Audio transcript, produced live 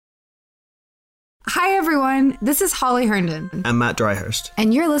Hi, everyone. This is Holly Herndon. I'm Matt Dryhurst.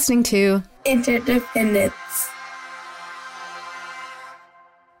 And you're listening to Interdependence.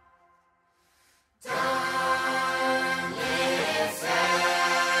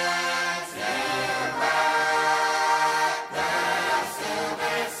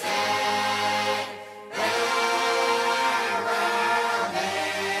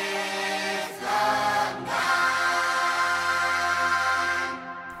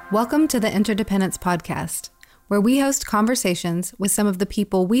 Welcome to the Interdependence Podcast, where we host conversations with some of the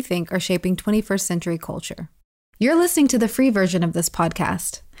people we think are shaping 21st century culture. You're listening to the free version of this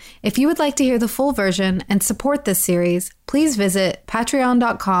podcast. If you would like to hear the full version and support this series, please visit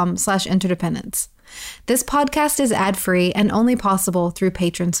patreon.com/interdependence. This podcast is ad-free and only possible through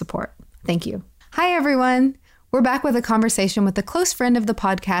patron support. Thank you. Hi, everyone. We're back with a conversation with a close friend of the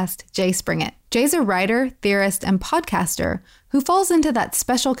podcast, Jay Springett. Jay's a writer, theorist, and podcaster who falls into that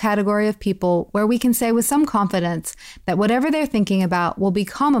special category of people where we can say with some confidence that whatever they're thinking about will be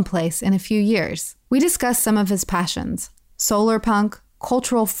commonplace in a few years. We discuss some of his passions: solar punk,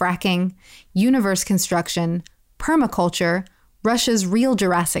 cultural fracking, universe construction, permaculture, Russia's real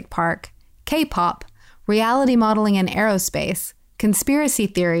Jurassic Park, K-pop, reality modeling and aerospace, conspiracy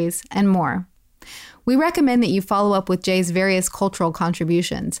theories, and more. We recommend that you follow up with Jay's various cultural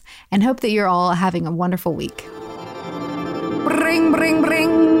contributions and hope that you're all having a wonderful week. Bring, bring,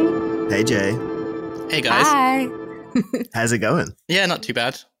 bring. Hey, Jay. Hey, guys. Hi. How's it going? Yeah, not too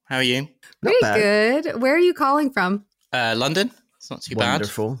bad. How are you? Not Pretty bad. good. Where are you calling from? London. It's not too bad.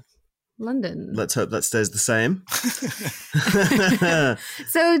 Wonderful. London. Let's hope that stays the same.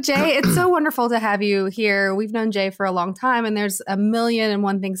 So, Jay, it's so wonderful to have you here. We've known Jay for a long time, and there's a million and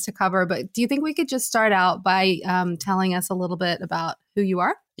one things to cover. But do you think we could just start out by telling us a little bit about who you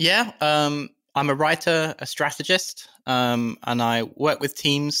are? Yeah, I'm a writer, a strategist, and I work with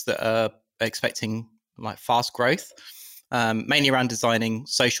teams that are expecting like fast growth, mainly around designing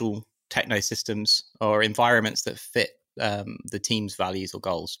social techno systems or environments that fit the team's values or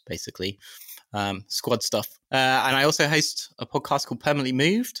goals, basically. Squad stuff. And I also host a podcast called Permanently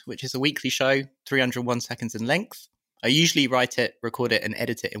Moved, which is a weekly show, 301 seconds in length. I usually write it, record it, and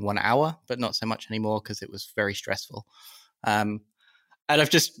edit it in 1 hour, but not so much anymore because it was very stressful. And I've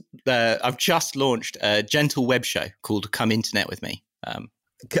just launched a gentle web show called Come Internet with Me.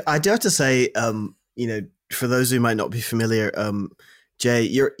 I do have to say, for those who might not be familiar, Jay,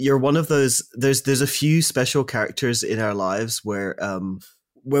 you're one of those. There's a few special characters in our lives where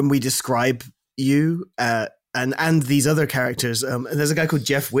when we describe you and these other characters, and there's a guy called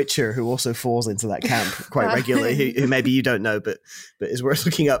Jeff Witcher who also falls into that camp quite regularly, who maybe you don't know, but is worth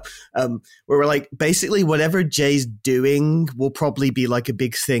looking up. Where we're like, basically whatever Jay's doing will probably be like a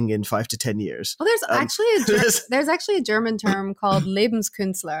big thing in 5 to 10 years. Well, there's actually a German term called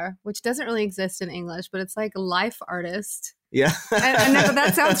Lebenskünstler, which doesn't really exist in English, but it's like life artist. Yeah, I know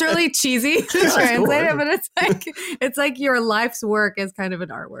that sounds really cheesy to translate it, but it's like your life's work is kind of an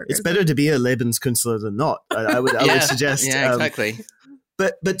artwork. It's better to be a Lebenskünstler than not. I would suggest. Yeah, exactly.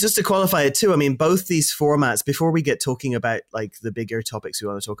 But just to qualify it too, I mean, both these formats. Before we get talking about like the bigger topics we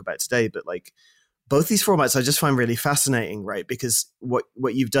want to talk about today, but like both these formats, I just find really fascinating, right? Because what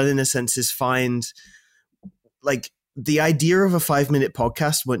you've done in a sense is find like the idea of a 5-minute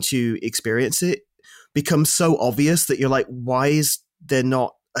podcast once you experience it becomes so obvious that you're like, why is there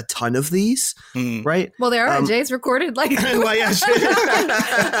not a ton of these? Right? Well, there are. Jay's recorded like well, yeah,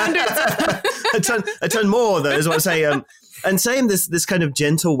 a ton more though, is what I'm saying. And saying this kind of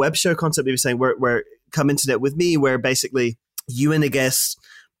gentle web show concept you were saying, where Come Internet with Me, where basically you and a guest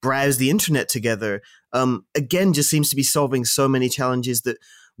browse the internet together, again, just seems to be solving so many challenges that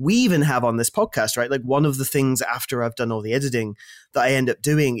we even have on this podcast, right? Like one of the things after I've done all the editing that I end up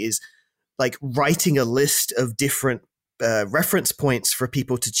doing is like writing a list of different reference points for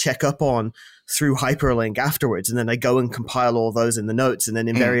people to check up on through hyperlink afterwards. And then I go and compile all those in the notes. And then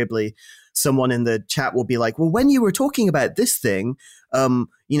invariably someone in the chat will be like, well, when you were talking about this thing, do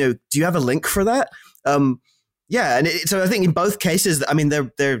you have a link for that? Yeah. And so I think in both cases, I mean,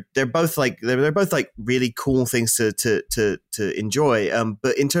 they're both like really cool things to enjoy.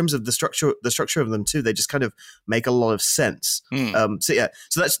 But in terms of the structure of them too, they just kind of make a lot of sense. So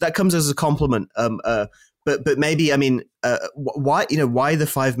that comes as a compliment. But maybe, I mean, why the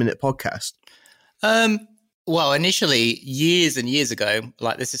 5-minute podcast? Well, initially, years and years ago,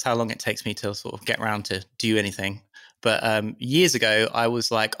 like this is how long it takes me to sort of get around to do anything. But years ago, I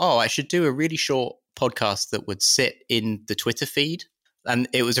was like, oh, I should do a really short podcast that would sit in the Twitter feed. And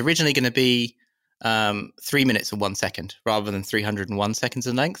it was originally going to be 3 minutes and 1 second rather than 301 seconds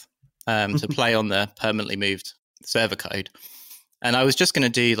in length to play on the permanently moved server code. And I was just going to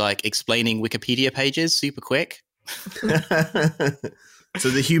do like explaining Wikipedia pages super quick. So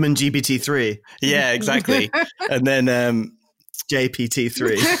the human GPT-3. Yeah, exactly. And then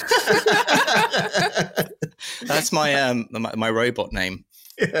JPT-3. That's my robot name.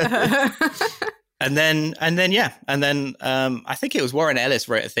 And then I think it was Warren Ellis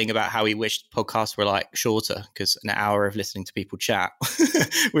wrote a thing about how he wished podcasts were like shorter, because an hour of listening to people chat,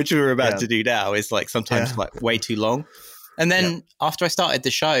 which we're about to do now, is like sometimes like way too long. And then after I started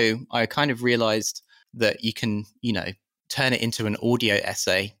the show, I kind of realized that you can, turn it into an audio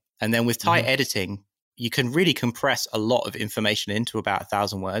essay. And then with tight editing, you can really compress a lot of information into about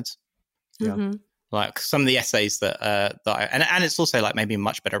 1,000 words. Mm-hmm. Like some of the essays and it's also like maybe a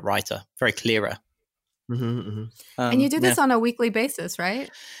much better writer, very clearer. And you do this on a weekly basis,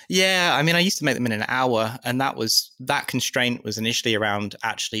 right? Yeah. I mean, I used to make them in an hour, and that constraint was initially around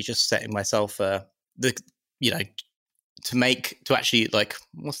actually just setting myself to actually like,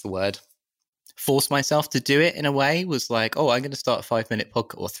 what's the word? Force myself to do it in a way, was like, oh, I'm going to start a 5-minute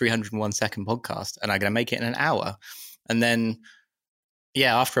podcast or 301 second podcast, and I'm going to make it in an hour. And then,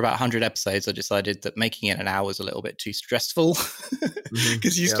 after about 100 episodes, I decided that making it an hour is a little bit too stressful,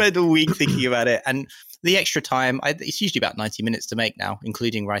 because you spend a week thinking about it. And the extra time, it's usually about 90 minutes to make now,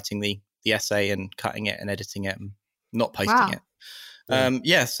 including writing the essay and cutting it and editing it and not posting it.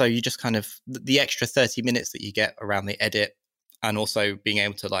 So you just kind of, the extra 30 minutes that you get around the edit, and also being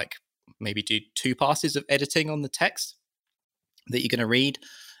able to like maybe do 2 passes of editing on the text that you're going to read,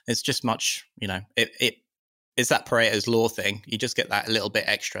 it's just much, it's that Pareto's law thing. You just get that little bit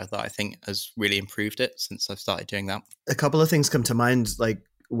extra that I think has really improved it since I've started doing that. A couple of things come to mind, like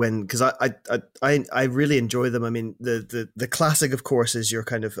because I really enjoy them. I mean, the classic, of course, is your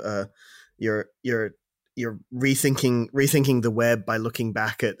kind of you're rethinking the web by looking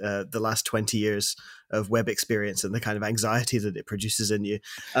back at the last 20 years of web experience and the kind of anxiety that it produces in you.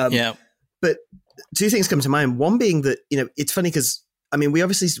 But 2 things come to mind. One being that, it's funny because, I mean,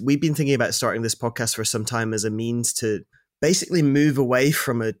 we've been thinking about starting this podcast for some time as a means to basically move away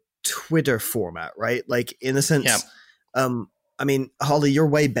from a Twitter format, right? Like, in a sense, I mean, Holly, you're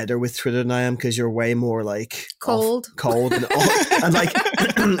way better with Twitter than I am, because you're way more like cold and off, and like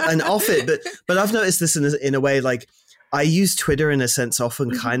and off it. But I've noticed this in a way, like I use Twitter in a sense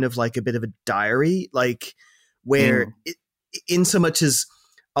often kind of like a bit of a diary, like where in so much as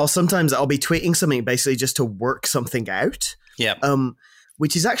I'll be tweeting something basically just to work something out. Yeah.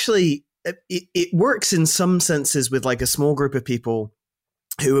 Which is actually, it works in some senses with like a small group of people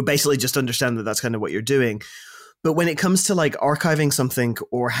who basically just understand that that's kind of what you're doing. But when it comes to like archiving something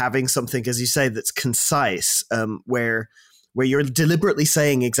or having something, as you say, that's concise, where you're deliberately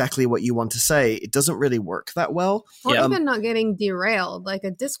saying exactly what you want to say, it doesn't really work that well. Or even not getting derailed. Like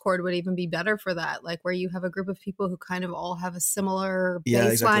a Discord would even be better for that, like where you have a group of people who kind of all have a similar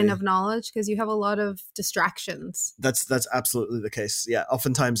baseline of knowledge, because you have a lot of distractions. That's absolutely the case. Yeah,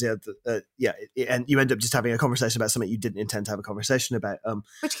 oftentimes, and you end up just having a conversation about something you didn't intend to have a conversation about.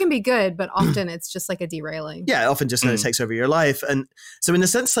 Which can be good, but often it's just like a derailing. Yeah, often just kind of takes over your life. And so in a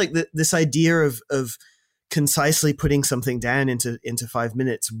sense, like this idea of concisely putting something down into 5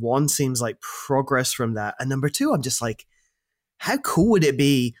 minutes, one, seems like progress from that, and number 2, I'm just like, how cool would it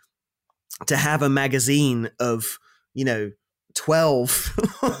be to have a magazine of 12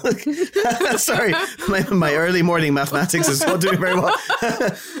 sorry, my early morning mathematics is not doing very well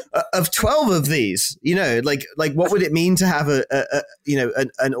of 12 of these, like what would it mean to have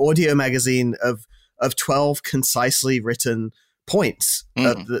an audio magazine of 12 concisely written points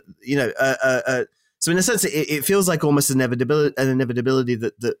of the, so in a sense, it feels like almost an inevitability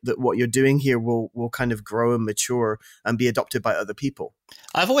that what you're doing here will kind of grow and mature and be adopted by other people.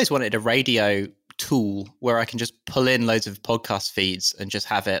 I've always wanted a radio tool where I can just pull in loads of podcast feeds and just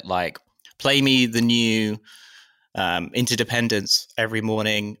have it like play me the new Interdependence every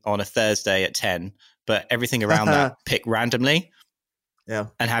morning on a Thursday at 10, but everything around that pick randomly. Yeah.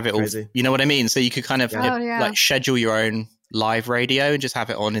 And have it Crazy. all, you know what I mean? So you could kind of like schedule your own live radio and just have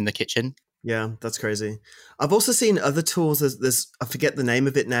it on in the kitchen. Yeah, that's crazy. I've also seen other tools. There's I forget the name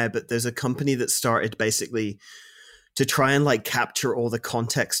of it now, but there's a company that started basically to try and like capture all the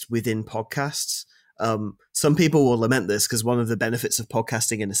context within podcasts. Some people will lament this because one of the benefits of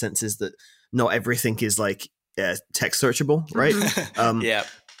podcasting, in a sense, is that not everything is like text searchable, right? Yeah.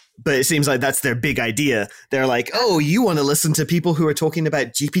 But it seems like that's their big idea. They're like, oh, you want to listen to people who are talking about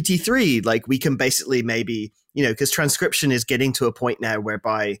GPT-3? Like, we can basically maybe, because transcription is getting to a point now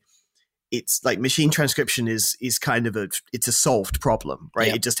whereby it's like machine transcription is kind of it's a solved problem, right?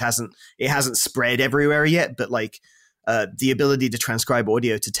 Yeah. It just hasn't spread everywhere yet, but like the ability to transcribe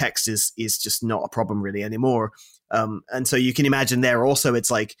audio to text is just not a problem really anymore. And so you can imagine there also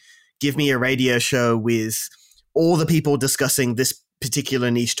it's like, give me a radio show with all the people discussing this particular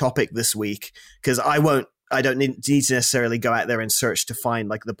niche topic this week, because I don't need to necessarily go out there and search to find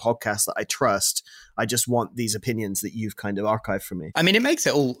like the podcast that I trust. I just want these opinions that you've kind of archived for me. I mean, it makes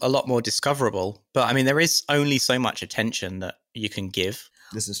it all a lot more discoverable, but I mean, there is only so much attention that you can give.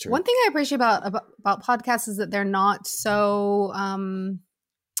 This is true. One thing I appreciate about podcasts is that they're not so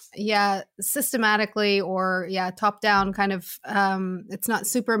systematically or top down kind of it's not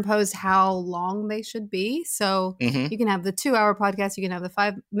superimposed how long they should be. So you can have the 2-hour podcast, you can have the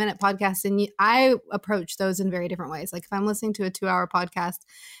 5-minute podcast, and I approach those in very different ways. Like if I'm listening to a 2-hour podcast,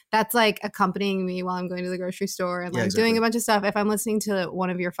 that's like accompanying me while I'm going to the grocery store and like doing a bunch of stuff. If I'm listening to one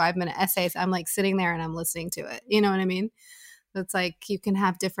of your 5-minute essays, I'm like sitting there and I'm listening to it. You know what I mean? It's like you can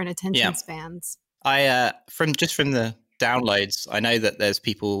have different attention spans. I from the downloads, I know that there's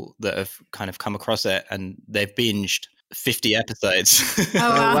people that have kind of come across it and they've binged 50 episodes. Oh,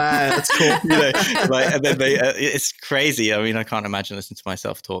 wow. That's cool. You know, like, and then it's crazy. I mean, I can't imagine listening to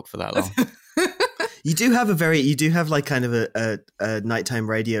myself talk for that long. You do have like kind of a nighttime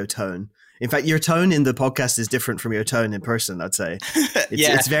radio tone. In fact, your tone in the podcast is different from your tone in person, I'd say.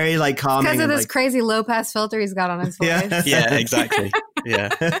 It's very like calming. Because of this crazy low pass filter he's got on his voice. Yeah, exactly.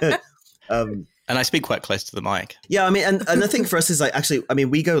 Yeah. And I speak quite close to the mic. Yeah, I mean, and I think for us is like, actually, I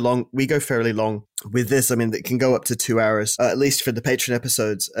mean, we go fairly long with this. I mean, it can go up to 2 hours, at least for the Patreon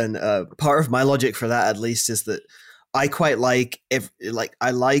episodes. And part of my logic for that, at least, is that I quite like,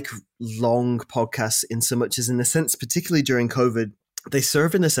 I like long podcasts in so much as, in a sense, particularly during COVID, they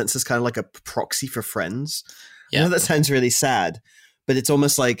serve in a sense as kind of like a proxy for friends. Yeah. I know that sounds really sad, but it's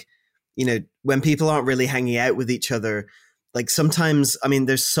almost like, you know, when people aren't really hanging out with each other, like sometimes, I mean,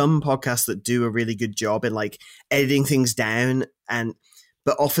 there's some podcasts that do a really good job in like editing things down,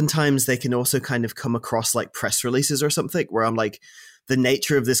 but oftentimes they can also kind of come across like press releases or something where I'm like, the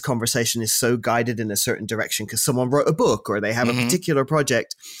nature of this conversation is so guided in a certain direction because someone wrote a book or they have a particular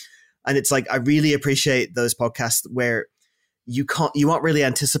project. And it's like, I really appreciate those podcasts where you aren't really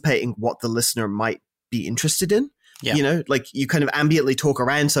anticipating what the listener might be interested in. Yeah. You know, like you kind of ambiently talk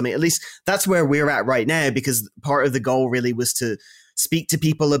around something. At least that's where we're at right now, because part of the goal really was to speak to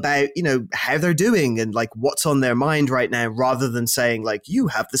people about, you know, how they're doing and like what's on their mind right now, rather than saying like, you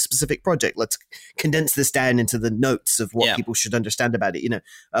have the specific project. Let's condense this down into the notes of what people should understand about it, you know.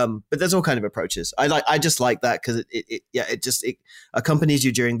 But there's all kind of approaches. I just like that because it accompanies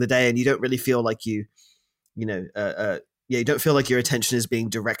you during the day, and you don't really feel like you don't feel like your attention is being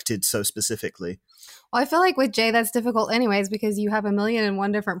directed so specifically. Well, I feel like with Jay, that's difficult anyways, because you have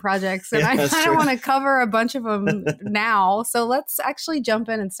 1,000,001 different projects, and I kind of want to cover a bunch of them now. So let's actually jump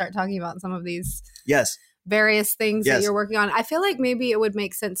in and start talking about some of these various things that you're working on. I feel like maybe it would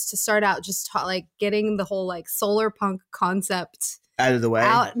make sense to start out just like getting the whole like solar punk concept out of the way.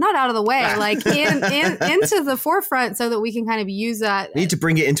 Not out of the way, like into the forefront, so that we can kind of use that. We need to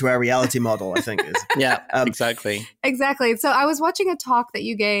bring it into our reality model, I think. Exactly. Exactly. So I was watching a talk that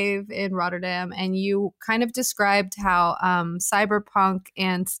you gave in Rotterdam, and you kind of described how cyberpunk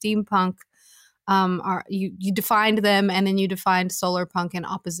and steampunk you defined them, and then you defined solar punk in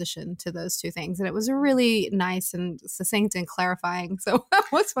opposition to those two things. And it was really nice and succinct and clarifying. So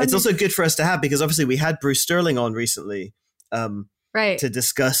what's fun? It's also good for us to have, because obviously we had Bruce Sterling on recently. To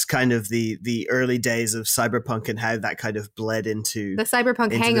discuss kind of the early days of cyberpunk and how that kind of bled into the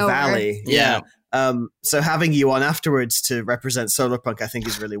cyberpunk hangover. The valley. Yeah. So having you on afterwards to represent solarpunk, I think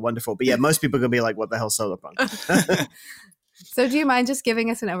is really wonderful. But yeah, most people are going to be like, what the hell solarpunk? So do you mind just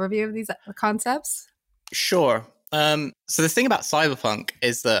giving us an overview of these concepts? Sure. So the thing about cyberpunk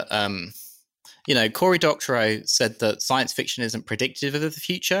is that, Cory Doctorow said that science fiction isn't predictive of the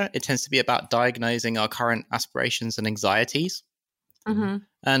future. It tends to be about diagnosing our current aspirations and anxieties. Mm-hmm.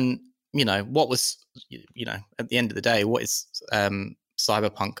 And, what was, at the end of the day, what is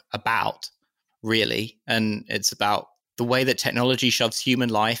cyberpunk about, really? And it's about the way that technology shoves human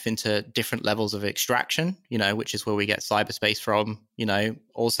life into different levels of extraction, which is where we get cyberspace from.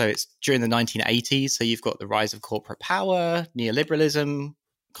 Also it's during the 1980s. So you've got the rise of corporate power, neoliberalism,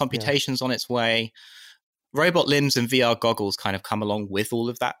 computation's on its way. Robot limbs and VR goggles kind of come along with all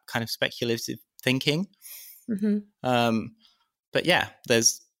of that kind of speculative thinking. Mm-hmm. But yeah,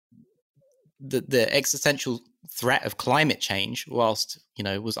 there's the existential threat of climate change, whilst,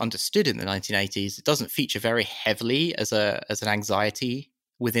 was understood in the 1980s. It doesn't feature very heavily as an anxiety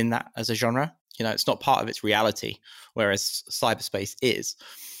within that as a genre. It's not part of its reality, whereas cyberspace is.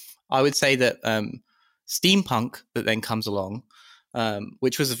 I would say that steampunk that then comes along,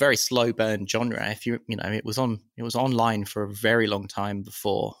 which was a very slow burn genre. It was online for a very long time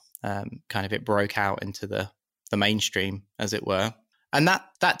before kind of it broke out into the the mainstream, as it were. And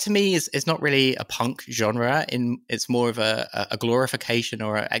that to me is not really a punk genre. It's more of a glorification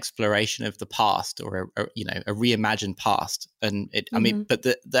or an exploration of the past, or a reimagined past. And I mean, but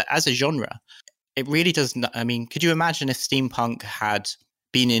as a genre, it really does not. I mean, could you imagine if steampunk had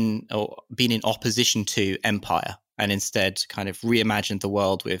been in opposition to empire, and instead kind of reimagined the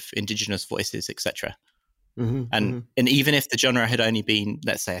world with indigenous voices, etc.? And even if the genre had only been,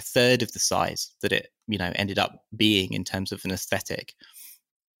 let's say, a third of the size that it ended up being in terms of an aesthetic,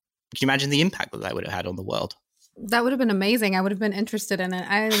 can you imagine the impact that would have had on the world? That would have been amazing. I would have been interested in it.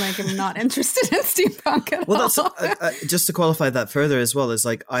 I am not interested in steampunk at all. Well, that's just to qualify that further as well, is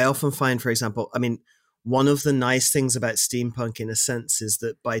like, I often find, for example, I mean, one of the nice things about steampunk in a sense is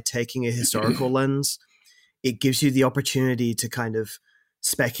that by taking a historical lens, it gives you the opportunity to kind of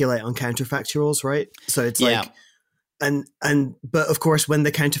speculate on counterfactuals, right? So it's like, but of course, when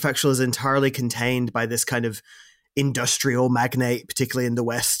the counterfactual is entirely contained by this kind of industrial magnate, particularly in the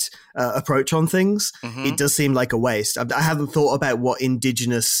West, approach on things, it does seem like a waste. I haven't thought about what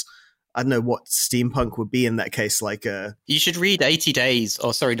indigenous, I don't know what steampunk would be in that case. Like, you should read 80 Days,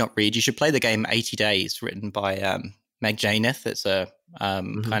 or sorry, not read. You should play the game 80 Days, written by Meg Janeth. It's a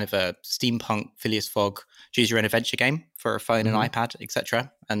kind of a steampunk Phileas Fogg choose your own adventure game for a phone and iPad, etc.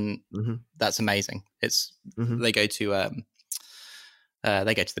 And that's amazing. It's they go to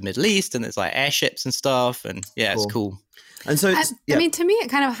the Middle East, and there's like airships and stuff, and it's cool. And so I mean, to me, it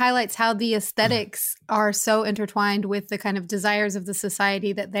kind of highlights how the aesthetics are so intertwined with the kind of desires of the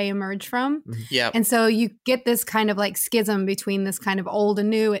society that they emerge from. Yeah. And so you get this kind of like schism between this kind of old and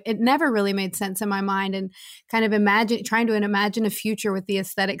new. It never really made sense in my mind, and kind of trying to imagine a future with the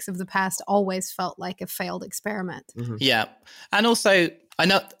aesthetics of the past always felt like a failed experiment. Yeah. And also, I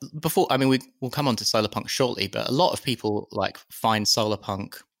know we'll come on to solarpunk shortly, but a lot of people like find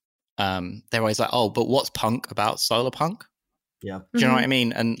solarpunk, they're always like, oh, but what's punk about solarpunk? Yeah. Do you know what I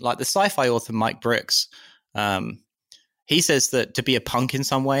mean? And like the sci-fi author Mike Brooks, he says that to be a punk in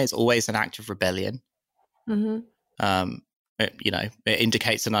some way is always an act of rebellion. It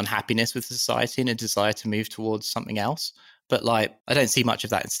indicates an unhappiness with society and a desire to move towards something else. But like, I don't see much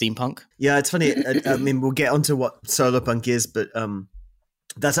of that in steampunk. Yeah, it's funny. I mean, we'll get onto what solarpunk is, but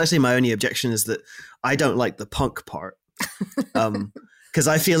that's actually my only objection, is that I don't like the punk part. Because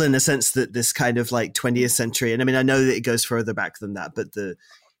I feel in a sense that this kind of like 20th century, and I mean, I know that it goes further back than that, but the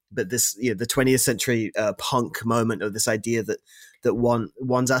 20th century punk moment, of this idea that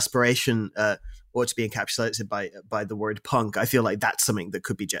one's aspiration ought to be encapsulated by the word punk. I feel like that's something that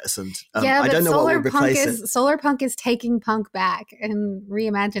could be jettisoned. I don't know what would replace it. Solarpunk is taking punk back and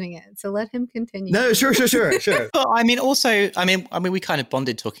reimagining it. So let him continue. No, sure. But I mean, also, I mean, we kind of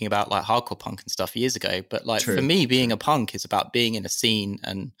bonded talking about like hardcore punk and stuff years ago. But like for me, being a punk is about being in a scene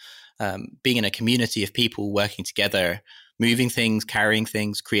and being in a community of people working together, moving things, carrying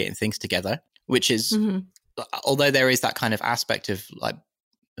things, creating things together. Which is, although there is that kind of aspect of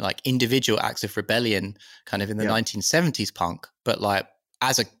like individual acts of rebellion kind of in the 1970s punk, but like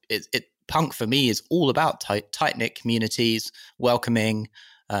punk for me is all about tight-knit communities, welcoming,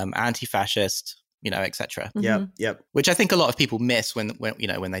 anti-fascist, etc. Which I think a lot of people miss when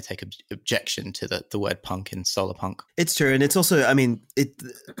they take objection to the word punk in solarpunk. It's true. And it's also, I mean,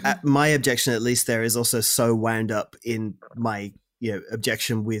 my objection at least there is also so wound up in my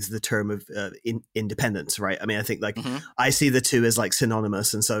objection with the term of independence, right? I mean, I think I see the two as like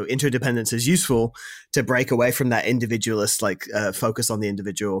synonymous, and so interdependence is useful to break away from that individualist focus on the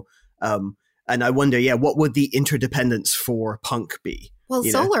individual. And I wonder, what would the interdependence for punk be? Well,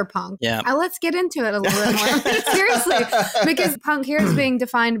 solarpunk. Yeah. Let's get into it a little bit more. Seriously, because punk here is being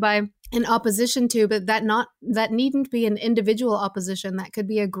defined by an opposition to, but that needn't be an individual opposition. That could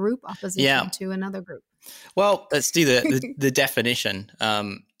be a group opposition to another group. Well, let's do the definition.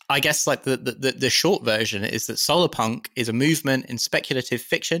 I guess like the short version is that solarpunk is a movement in speculative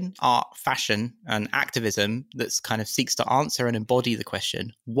fiction, art, fashion, and activism that's kind of seeks to answer and embody the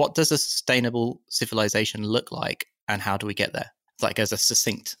question, what does a sustainable civilization look like, and how do we get there? It's like as a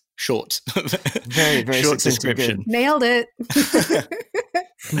succinct, short, very, very short description. Nailed it.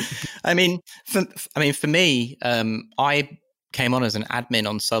 I mean, for me, I came on as an admin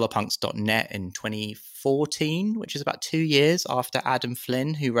on solarpunks.net in 2014, which is about 2 years after Adam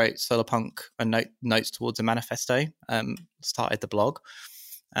Flynn, who wrote Solarpunk and Notes Towards a Manifesto, started the blog.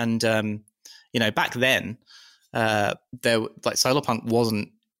 And, back then, Solarpunk wasn't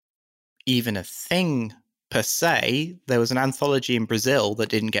even a thing per se. There was an anthology in Brazil that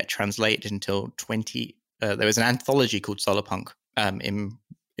didn't get translated until there was an anthology called Solarpunk in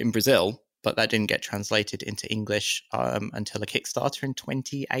Brazil, but that didn't get translated into English until a Kickstarter in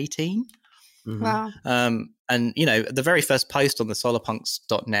 2018. Mhm. Wow. And, the very first post on the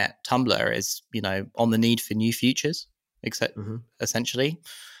solarpunks.net Tumblr is, on the need for new futures, Mhm. essentially.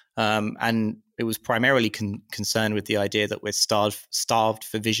 And it was primarily concerned with the idea that we're starved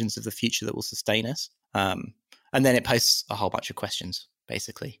for visions of the future that will sustain us. And then it posts a whole bunch of questions,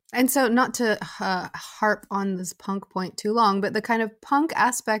 basically. And so, not to harp on this punk point too long, but the kind of punk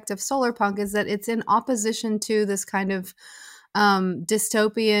aspect of solar punk is that it's in opposition to this kind of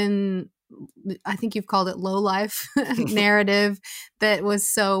dystopian, I think you've called it low life narrative that was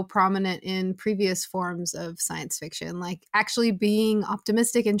so prominent in previous forms of science fiction, like actually being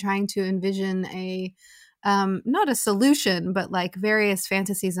optimistic and trying to envision a not a solution, but like various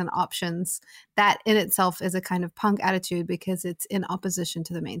fantasies and options. That in itself is a kind of punk attitude because it's in opposition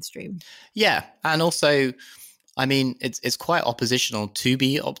to the mainstream. Yeah. And also, I mean, it's quite oppositional to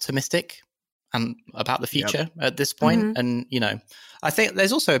be optimistic and about the future at this point. And, I think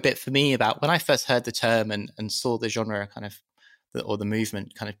there's also a bit for me about when I first heard the term and saw the genre kind of, or the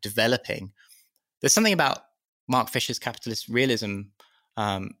movement kind of developing, there's something about Mark Fisher's capitalist realism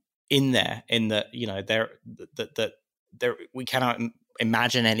in there, in that, there we cannot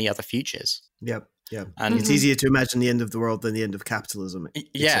imagine any other futures. Yep. Yeah. And it's easier to imagine the end of the world than the end of capitalism.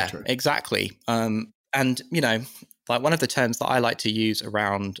 Yeah, exactly. And, like one of the terms that I like to use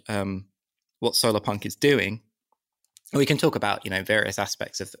around what solarpunk is doing, we can talk about, various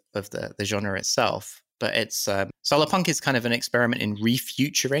aspects of the genre itself, but it's solarpunk is kind of an experiment in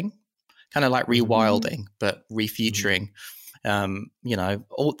refuturing, kind of like rewilding, but refuturing.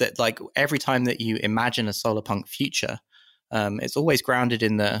 All that, like every time that you imagine a solarpunk future, it's always grounded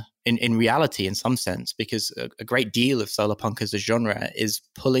in reality in some sense, because a great deal of solarpunk as a genre is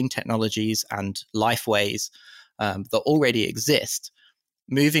pulling technologies and lifeways that already exist,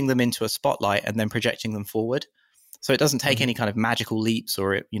 moving them into a spotlight and then projecting them forward. So it doesn't take any kind of magical leaps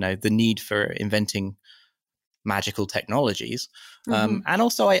or, the need for inventing magical technologies. And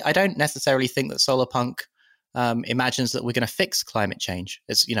also, I don't necessarily think that solarpunk imagines that we're going to fix climate change.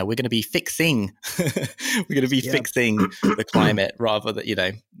 It's, we're going to be fixing, fixing the climate rather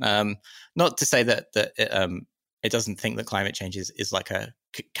than, not to say that it doesn't think that climate change is like a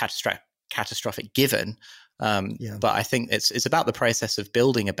catastrophic given. But I think it's about the process of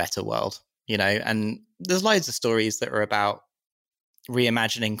building a better world, and there's loads of stories that are about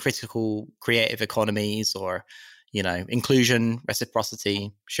reimagining critical creative economies or, inclusion,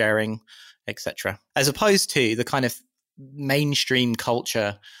 reciprocity, sharing, etc., as opposed to the kind of mainstream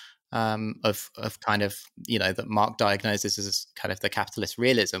culture of kind of, that Mark diagnoses as kind of the capitalist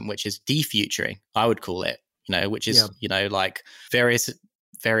realism, which is defuturing, I would call it, which is, like various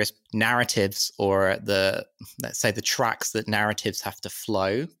narratives, or let's say the tracks that narratives have to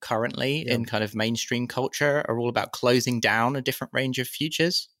flow currently in kind of mainstream culture are all about closing down a different range of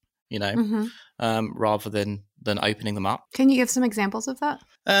futures, rather than opening them up. Can you give some examples of that?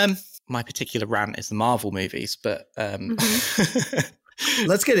 My particular rant is the Marvel movies, but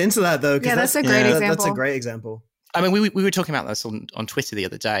let's get into that though. Yeah, that's a great example. That's a great example. I mean, we were talking about this on Twitter the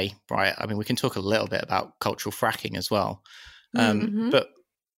other day, right? I mean, we can talk a little bit about cultural fracking as well. But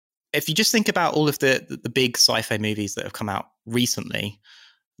if you just think about all of the big sci-fi movies that have come out recently,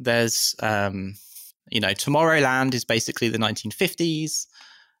 there's, Tomorrowland is basically the 1950s.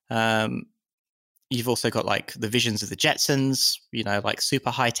 You've also got like the visions of the Jetsons, like super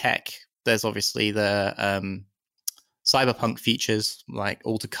high tech. There's obviously the cyberpunk features like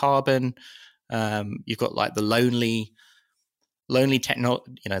Altered Carbon. You've got like the lonely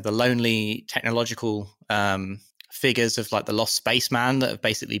technological figures of like the Lost Spaceman that have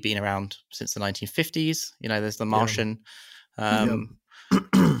basically been around since the 1950s. There's the Martian. And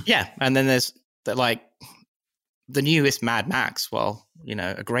then there's like the newest Mad Max. Well,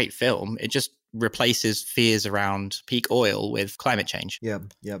 a great film. It just replaces fears around peak oil with climate change.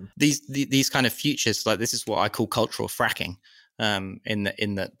 These kind of futures, like this is what I call cultural fracking.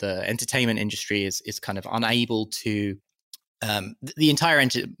 In that the entertainment industry is kind of unable to. The entire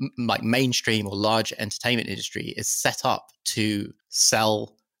like mainstream or large entertainment industry is set up to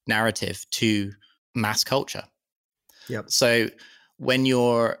sell narrative to mass culture. So when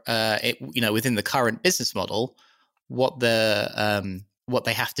you're, within the current business model, what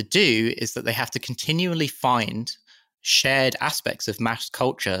they have to do is that they have to continually find shared aspects of mass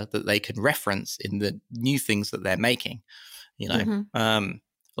culture that they can reference in the new things that they're making.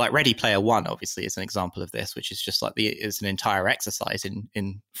 Like Ready Player One, obviously, is an example of this, which is just like it's an entire exercise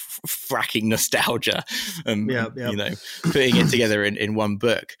in fracking nostalgia, putting it together in one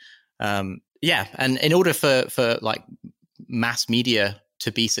book. And in order for like mass media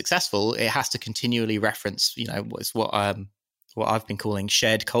to be successful, it has to continually reference, what what I've been calling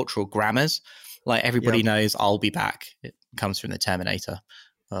shared cultural grammars. Like everybody knows I'll be back. It comes from the Terminator,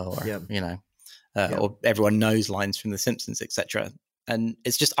 or or everyone knows lines from The Simpsons, etc. And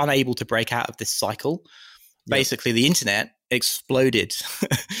it's just unable to break out of this cycle. Basically, the internet exploded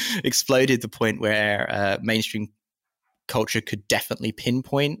the point where mainstream culture could definitely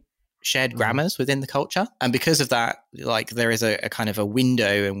pinpoint shared grammars within the culture. And because of that, like there is a kind of a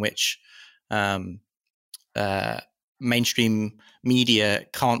window in which mainstream media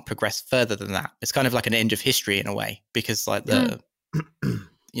can't progress further than that. It's kind of like an end of history in a way, because like the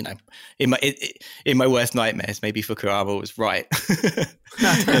in my worst nightmares, maybe Fukuyama was right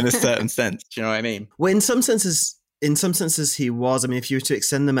in a certain sense. Do you know what I mean? Well, in some senses he was. I mean, if you were to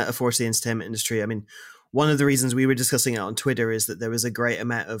extend the metaphor to the entertainment industry, I mean, one of the reasons we were discussing it on Twitter is that there was a great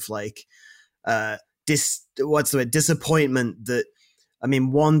amount of like disappointment that, I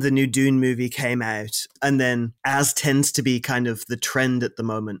mean, the new Dune movie came out, and then, as tends to be kind of the trend at the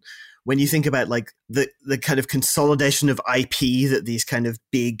moment, when you think about like the kind of consolidation of IP that these kind of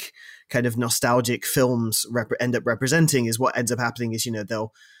big kind of nostalgic films end up representing, is what ends up happening is,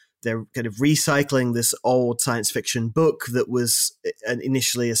 they're kind of recycling this old science fiction book that was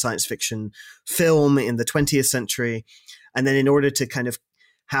initially a science fiction film in the 20th century. And then in order to kind of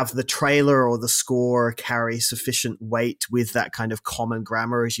have the trailer or the score carry sufficient weight with that kind of common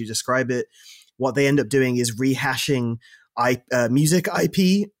grammar, as you describe it, what they end up doing is rehashing music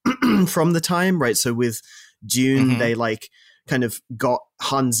IP from the time, right? So with Dune, they like kind of got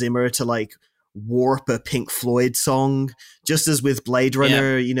Hans Zimmer to like warp a Pink Floyd song, just as with Blade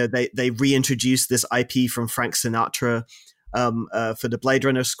Runner, they reintroduced this IP from Frank Sinatra for the Blade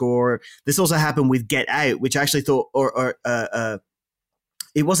Runner score. This also happened with Get Out, which I actually thought,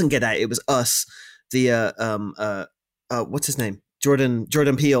 it wasn't Get Out, it was Us. The what's his name?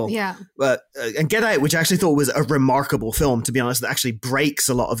 Jordan Peele. Yeah. And Get Out, which I actually thought was a remarkable film, to be honest, that actually breaks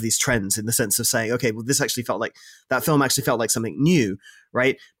a lot of these trends in the sense of saying, okay, well, that film actually felt like something new,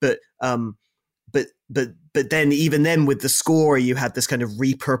 right? But then even then with the score, you had this kind of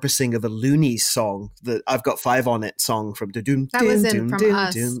repurposing of a Looney's song, the I've Got Five on It song from the Doom. That was in from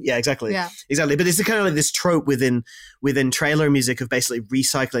Us. Yeah, exactly. Yeah. Exactly. But it's kind of like this trope within trailer music of basically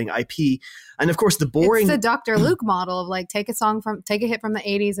recycling IP. And of course the boring... It's the Dr. Luke model of like take a hit from the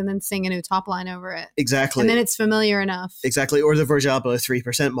 80s and then sing a new top line over it. Exactly. And then it's familiar enough. Exactly. Or the Virgil Abloh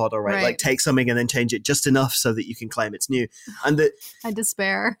 3% model, right? Like take something and then change it just enough so that you can claim it's new. And I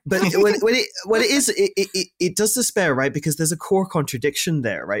despair. But it does despair, right? Because there's a core contradiction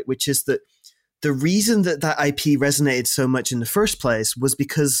there, right? Which is that the reason that IP resonated so much in the first place was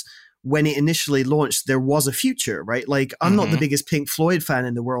because when it initially launched, there was a future, right? Like, I'm not the biggest Pink Floyd fan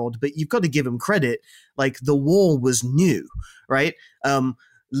in the world, but you've got to give them credit. Like, The Wall was new, right?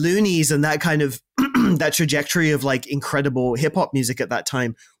 Loonies and that kind of that trajectory of like incredible hip hop music at that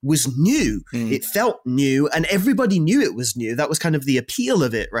time was new. It felt new, and everybody knew it was new. That was kind of the appeal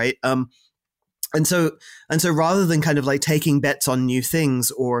of it, right? And so rather than kind of like taking bets on new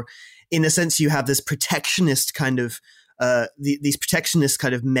things, or in a sense, you have this protectionist kind of these protectionist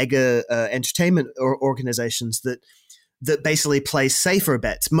kind of mega entertainment organizations that basically play safer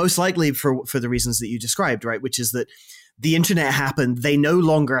bets, most likely for the reasons that you described, right? Which is that the internet happened, they no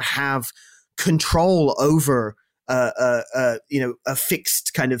longer have control over a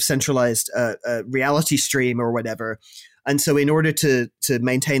fixed kind of centralized reality stream or whatever. And so in order to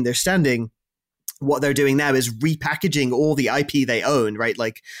maintain their standing, what they're doing now is repackaging all the IP they own, right?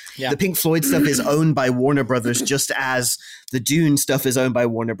 Like the Pink Floyd stuff is owned by Warner Brothers, just as the Dune stuff is owned by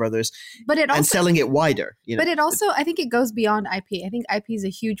Warner Brothers, and selling it wider. But it also, I think it goes beyond IP. I think IP is a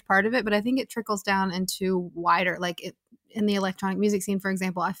huge part of it, but I think it trickles down into wider, like in the electronic music scene, for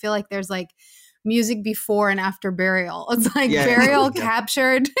example. I feel like there's like music before and after Burial. It's like Burial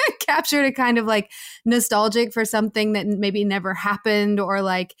captured a kind of like nostalgic for something that maybe never happened, or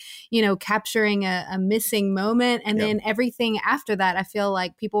like, capturing a missing moment. And then everything after that, I feel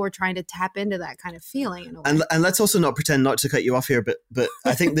like people were trying to tap into that kind of feeling in a way. And let's also not pretend, not to cut you off here, but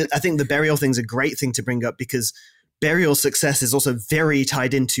I think the Burial thing's a great thing to bring up, because Burial's success is also very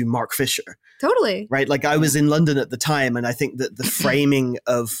tied into Mark Fisher. Totally. Right? Like, I was in London at the time, and I think that the framing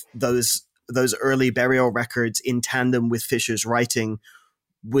of those early Burial records in tandem with Fisher's writing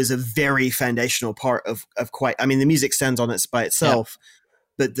was a very foundational part of quite, I mean, the music stands on it by itself,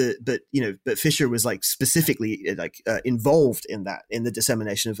 but Fisher was like specifically involved in that, in the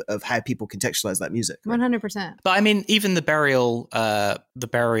dissemination of how people contextualize that music. 100%. But I mean, even the Burial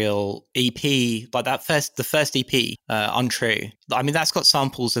EP, like the first EP, Untrue, I mean, that's got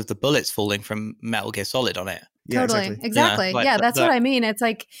samples of the bullets falling from Metal Gear Solid on it. Totally. Exactly. That's what I mean. It's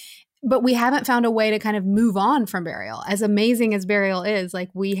like, but we haven't found a way to kind of move on from burial. As amazing as burial is,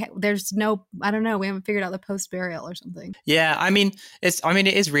 like there's no, I don't know, we haven't figured out the post burial or something. Yeah, I mean, it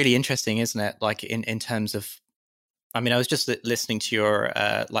is really interesting, isn't it? Like in terms of, I mean, I was just listening to your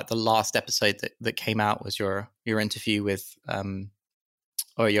like the last episode that came out was your interview with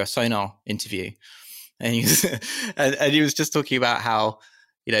or your Sonar interview, and he was just talking about how,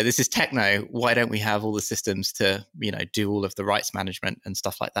 you know, this is techno. Why don't we have all the systems to, you know, do all of the rights management and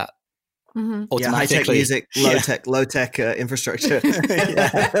stuff like that? Mm-hmm. Yeah, high-tech music, low-tech infrastructure.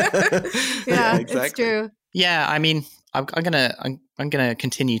 Yeah, exactly. It's true. Yeah, I mean, I'm gonna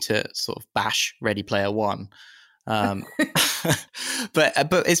continue to sort of bash Ready Player One, but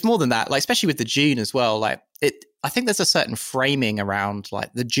it's more than that. Like, especially with the Dune as well. Like, I think there's a certain framing around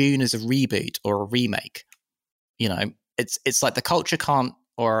like the Dune as a reboot or a remake. You know, it's like the culture can't.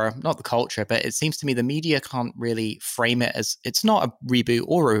 Or not the culture, but it seems to me the media can't really frame it as it's not a reboot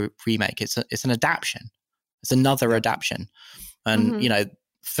or a remake. It's an adaptation. It's another adaptation. And you know,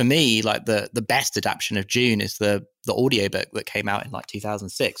 for me, like the best adaptation of Dune is the audiobook that came out in like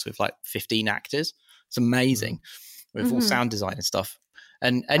 2006 with like 15 actors. It's amazing with all sound design and stuff.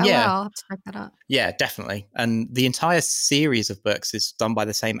 And yeah, I'll have to check that out. Yeah, definitely. And the entire series of books is done by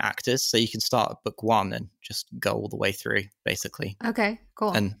the same actors, so you can start at book one and just go all the way through, basically. Okay, cool.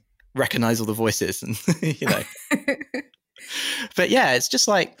 And recognize all the voices, and you know. But yeah, it's just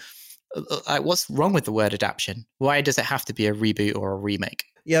like, what's wrong with the word adaptation? Why does it have to be a reboot or a remake?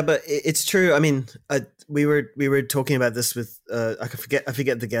 Yeah, but it's true. I mean, we were talking about this with I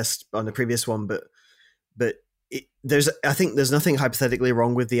forget the guest on the previous one, but. I think there's nothing hypothetically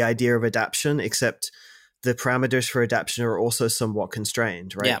wrong with the idea of adaptation, except the parameters for adaptation are also somewhat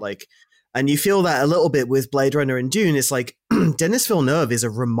constrained, right? Yeah. Like, and you feel that a little bit with Blade Runner and Dune. It's like Denis Villeneuve is a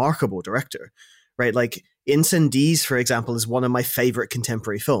remarkable director, right? Like Incendies, for example, is one of my favorite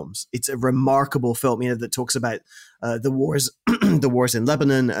contemporary films. It's a remarkable film, you know, that talks about the wars, the wars in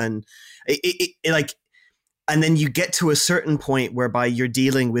Lebanon, and it like. And then you get to a certain point whereby you're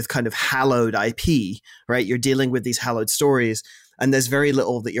dealing with kind of hallowed IP, right? You're dealing with these hallowed stories, and there's very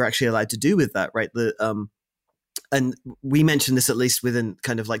little that you're actually allowed to do with that, right? And we mentioned this at least within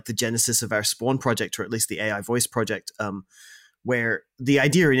kind of like the genesis of our Spawn project, or at least the AI voice project, where the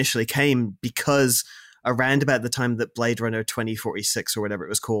idea initially came because around about the time that Blade Runner 2046 or whatever it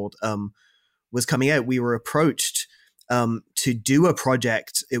was called was coming out, we were approached to do a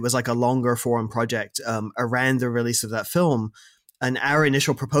project. It was like a longer form project around the release of that film. And our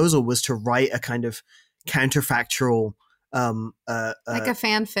initial proposal was to write a kind of counterfactual like a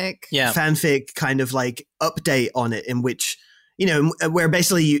fanfic. Yeah. Fanfic kind of like update on it, in which, you know, where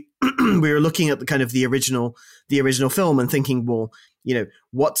basically we were looking at the kind of the original film and thinking, well, you know,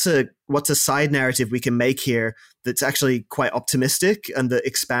 what's a side narrative we can make here that's actually quite optimistic and that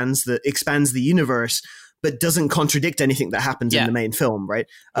expands the universe, but doesn't contradict anything that happens in the main film, right?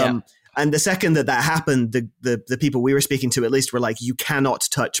 And the second that happened, the people we were speaking to at least were like, you cannot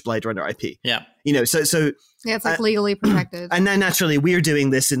touch Blade Runner IP. Yeah. You know, so yeah, it's like legally protected. And then naturally we're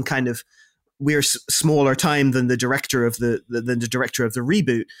doing this in kind of, we're smaller time than the director of the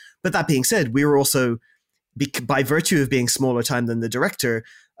reboot. But that being said, we were also, by virtue of being smaller time than the director,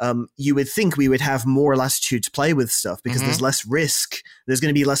 you would think we would have more latitude to play with stuff because there's less risk. There's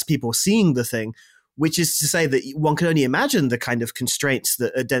going to be less people seeing the thing. Which is to say that one can only imagine the kind of constraints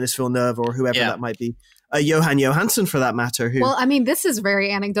that Denis Villeneuve or whoever that might be, Johan Johansson for that matter. Well, I mean, this is very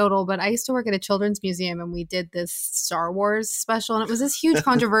anecdotal, but I used to work at a children's museum and we did this Star Wars special, and it was this huge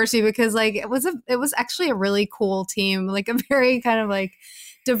controversy because like it was actually a really cool team, like a very kind of like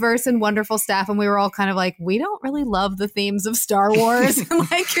diverse and wonderful staff, and we were all kind of like, we don't really love the themes of Star Wars.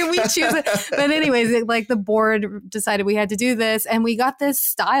 Like, can we choose it? But anyways, like the board decided we had to do this, and we got this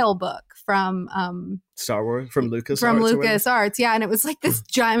style book from Star Wars, from LucasArts. From LucasArts, yeah. And it was like this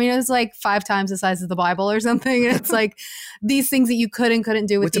giant, I mean, it was like 5 times the size of the Bible or something. And it's like these things that you could and couldn't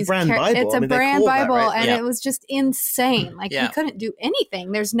do with these. It's a brand Bible. It's a brand Bible. That, right? And it was just insane. Like we couldn't do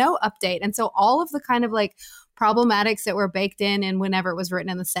anything. There's no update. And so all of the kind of like problematics that were baked in and whenever it was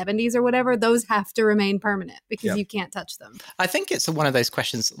written in the 70s or whatever, those have to remain permanent because you can't touch them. I think it's one of those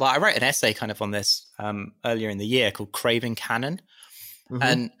questions. Like I wrote an essay kind of on this earlier in the year called Craving Canon.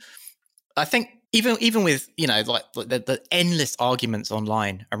 And I think even with, you know, like the endless arguments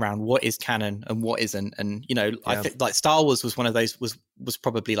online around what is canon and what isn't, and you know, I think like Star Wars was one of those was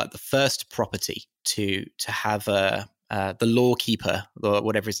probably like the first property to have the lore keeper, or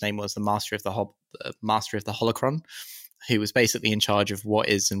whatever his name was, the master of the holocron, who was basically in charge of what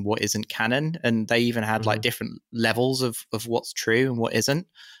is and what isn't canon, and they even had like different levels of what's true and what isn't.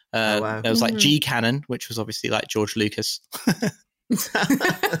 There was like G canon, which was obviously like George Lucas.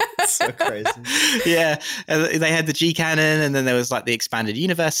 So crazy. Yeah, they had the G canon, and then there was like the expanded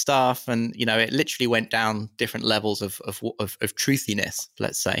universe stuff, and it literally went down different levels of truthiness,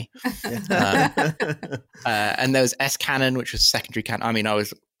 let's say. And there was S canon, which was secondary canon. I mean, I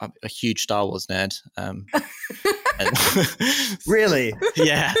was a huge Star Wars nerd. Really?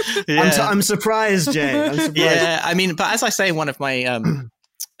 Yeah. I'm surprised, Jay. I'm surprised. Yeah, I mean, but as I say in one of my in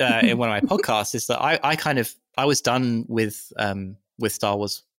one of my podcasts, is that I was done with Star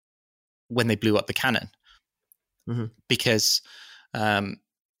Wars when they blew up the canon, because I,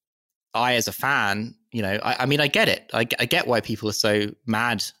 as a fan, I mean, I get it. I get why people are so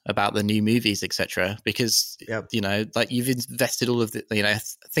mad about the new movies, etc. Because like you've invested all of the,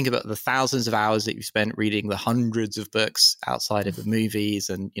 think about the thousands of hours that you've spent reading the hundreds of books outside of the movies,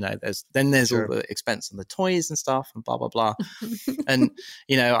 and there's Sure. all the expense on the toys and stuff, and blah blah blah. And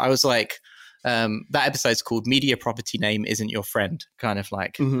I was like, that episode's called "Media Property Name Isn't Your Friend," kind of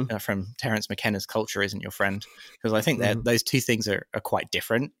like from Terence McKenna's "Culture Isn't Your Friend," because I think that those two things are quite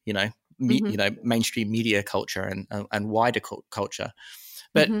different. Mainstream media culture and wider culture.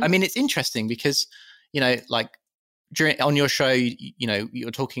 But I mean, it's interesting because like on your show,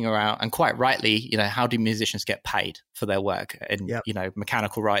 you're talking around, and quite rightly, how do musicians get paid for their work, and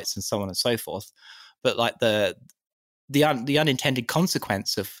mechanical rights and so on and so forth. But like the unintended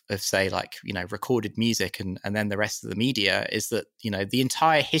consequence of say like recorded music and then the rest of the media is that the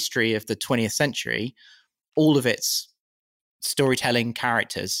entire history of the 20th century, all of its storytelling,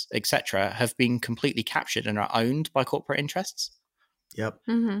 characters, etc., have been completely captured and are owned by corporate interests. Yep.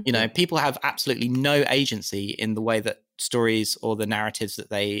 People have absolutely no agency in the way that stories or the narratives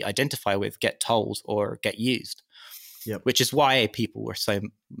that they identify with get told or get used. Yep. Which is why people were so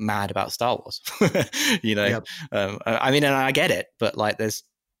mad about Star Wars. Yep. I mean, and I get it, but like, there's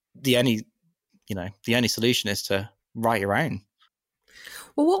the only solution is to write your own.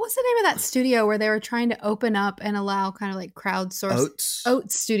 Well, what was the name of that studio where they were trying to open up and allow kind of like crowdsourced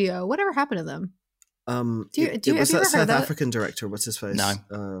Oats Studio? Whatever happened to them? It was that South African director. What's his face?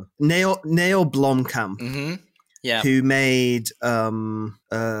 No, Neil Blomkamp. Mm-hmm. Yeah, who made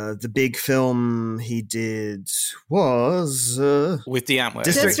the big film he did was with the Antwerp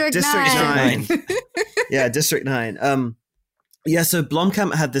District 9. Yeah, District 9. So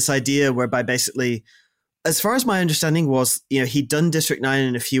Blomkamp had this idea whereby basically, as far as my understanding was, he'd done District 9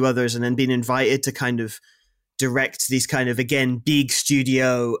 and a few others, and then been invited to kind of direct these kind of, again, big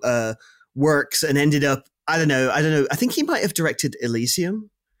studio works, and ended up, I don't know. I think he might have directed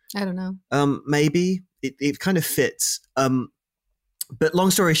Elysium. I don't know. Maybe. It kind of fits. But long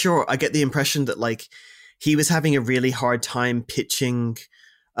story short, I get the impression that like he was having a really hard time pitching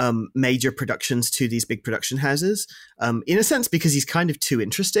major productions to these big production houses, in a sense, because he's kind of too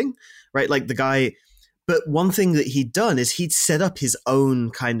interesting, right? Like the guy. But one thing that he'd done is he'd set up his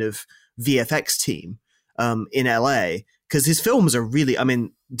own kind of VFX team in LA, because his films are really, I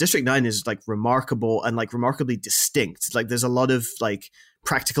mean, District 9 is like remarkable and like remarkably distinct. Like there's a lot of like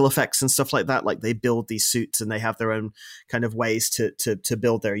practical effects and stuff like that. Like they build these suits and they have their own kind of ways to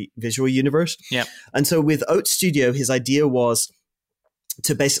build their visual universe. Yeah. And so with Oats Studio, his idea was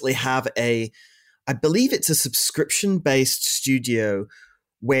to basically have I believe it's a subscription-based studio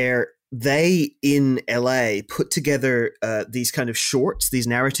where they in LA put together these kind of shorts, these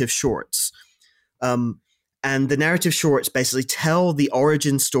narrative shorts. And the narrative shorts basically tell the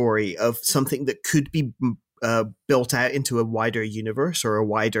origin story of something that could be built out into a wider universe or a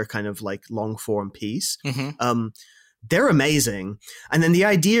wider kind of like long form piece. Mm-hmm. They're amazing. And then the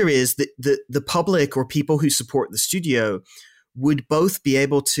idea is that the public or people who support the studio would both be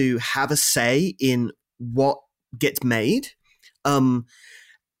able to have a say in what gets made,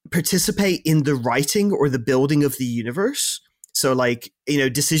 participate in the writing or the building of the universe. So like,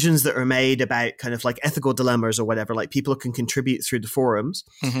 decisions that are made about kind of like ethical dilemmas or whatever, like people can contribute through the forums.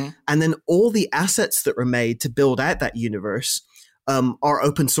 Mm-hmm. And then all the assets that were made to build out that universe are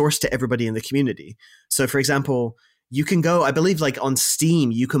open source to everybody in the community. So for example, you can go, I believe like on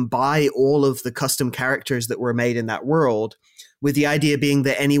Steam, you can buy all of the custom characters that were made in that world, with the idea being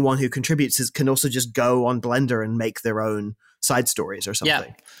that anyone who contributes can also just go on Blender and make their own side stories or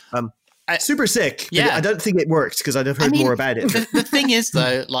something. Yeah. Super sick. Yeah. I don't think it works because I'd have heard more about it. The thing is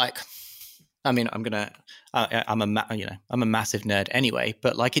though, like, I mean, I'm a massive nerd anyway,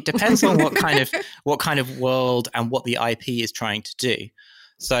 but like it depends on what kind of world and what the IP is trying to do.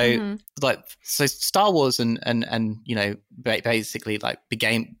 So so Star Wars and basically like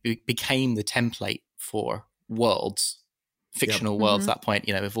became the template for worlds, fictional worlds at that point,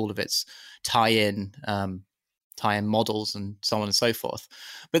 with all of its tie-in tie in models and so on and so forth.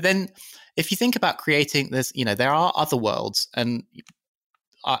 But then if you think about creating this, there are other worlds, and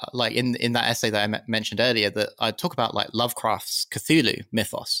like in that essay that I mentioned earlier, that I talk about like Lovecraft's Cthulhu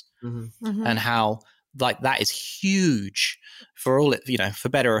mythos, and how like that is huge for all it, for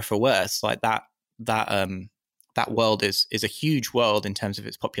better or for worse. Like that world is a huge world in terms of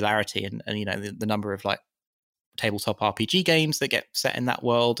its popularity, and the number of like tabletop RPG games that get set in that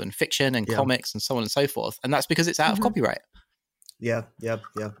world, and fiction and comics and so on and so forth. And that's because it's out of copyright. Yeah.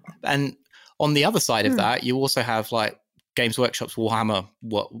 And on the other side of that, you also have like Games Workshop's Warhammer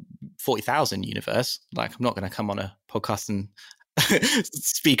 40,000 universe. Like, I'm not going to come on a podcast and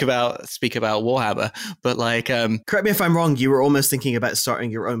speak about Warhammer, but like, correct me if I'm wrong. You were almost thinking about starting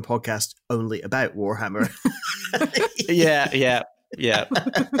your own podcast only about Warhammer. Yeah.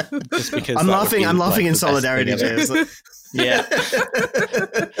 Just because I'm laughing like in solidarity, James. Yeah.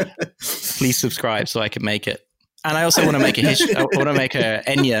 Please subscribe so I can make it. And I also want to make I want to make a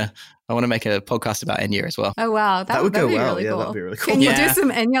Enya. I want to make a podcast about Enya as well. Oh wow, that would go well. Really cool. That'd be really cool. Can you do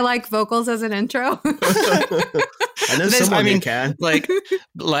some Enya-like vocals as an intro? I know someone who can. like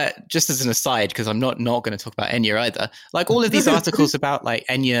just as an aside, because I'm not going to talk about Enya either. Like all of these articles about like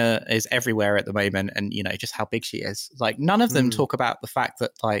Enya is everywhere at the moment, and just how big she is. Like none of them talk about the fact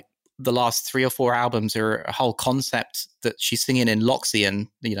that like the last 3 or 4 albums are a whole concept that she's singing in Loxian,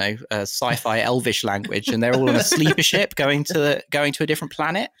 a sci-fi elvish language, and they're all on a sleeper ship going to a different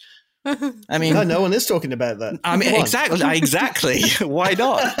planet. I mean, no one is talking about that. I mean, exactly. Why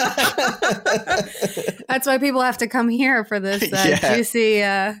not? That's why people have to come here for this juicy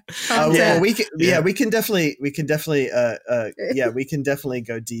content. We can definitely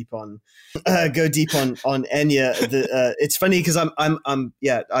go deep on Enya. It's funny because I'm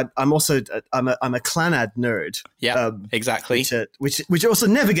also a Clannad nerd. Yeah, exactly. Which also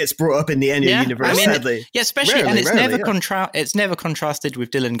never gets brought up in the Enya universe, sadly. Yeah, especially, and it's never contrasted with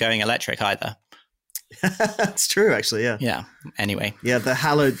Dylan going electric either. That's true, actually. Yeah. Anyway. Yeah, the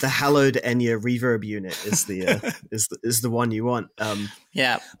hallowed Enya reverb unit is the is the one you want.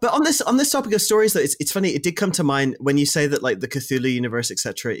 Yeah. But on this topic of stories, though, it's funny. It did come to mind when you say that like the Cthulhu universe,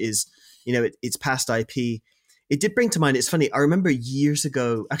 etc., is it's past IP. It did bring to mind. It's funny. I remember years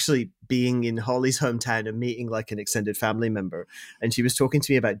ago actually being in Holly's hometown and meeting like an extended family member, and she was talking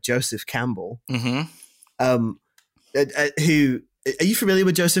to me about Joseph Campbell, who. Are you familiar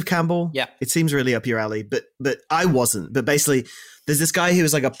with Joseph Campbell? Yeah. It seems really up your alley, but I wasn't. But basically, there's this guy who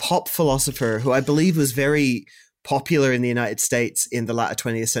was like a pop philosopher who I believe was very popular in the United States in the latter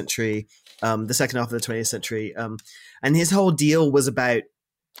 20th century, the second half of the 20th century. And his whole deal was about...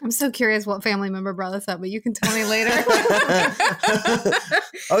 I'm so curious what family member brought this up, but you can tell me later.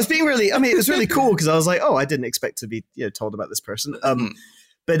 I was being really... I mean, it was really cool because I was like, oh, I didn't expect to be told about this person.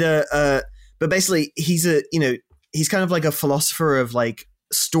 But basically, he's he's kind of like a philosopher of like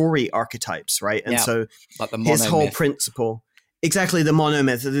story archetypes, right? And so like the his whole monomyth. principle, exactly the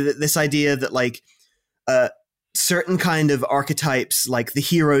monomyth, this idea that like certain kind of archetypes, like the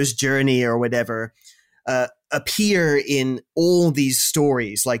hero's journey or whatever, appear in all these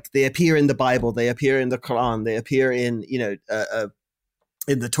stories. Like they appear in the Bible, they appear in the Quran, they appear in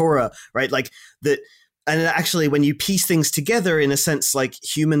in the Torah, right? Like that. And actually, when you piece things together, in a sense, like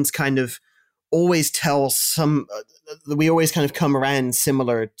humans kind of always tell we always kind of come around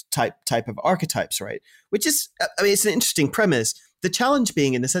similar type of archetypes, right? Which is, I mean, it's an interesting premise. The challenge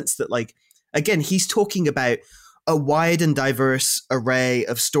being in the sense that, like, again, he's talking about a wide and diverse array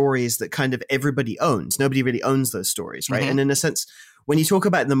of stories that kind of everybody owns. Nobody really owns those stories, right? And in a sense, when you talk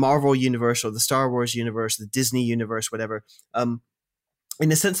about the Marvel universe or the Star Wars universe, the Disney universe, whatever,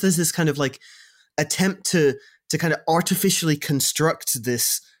 in a sense, there's this kind of like attempt to kind of artificially construct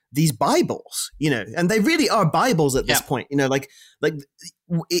these Bibles, and they really are Bibles at this point, like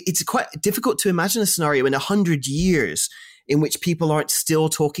it's quite difficult to imagine a scenario in 100 years in which people aren't still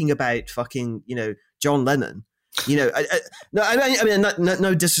talking about fucking, John Lennon, no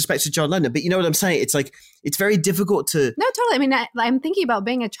disrespect to John Lennon, but you know what I'm saying? It's like, it's very difficult to. No, totally. I mean, I'm thinking about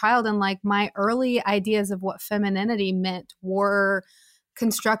being a child, and like my early ideas of what femininity meant were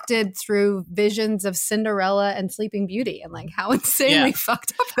constructed through visions of Cinderella and Sleeping Beauty, and like how insanely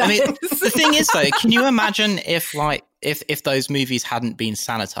fucked up that is. The thing is, though, can you imagine if those movies hadn't been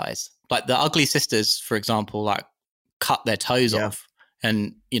sanitized? Like the Ugly Sisters, for example, like cut their toes off,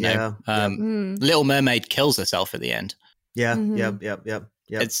 and Little Mermaid kills herself at the end. Yeah.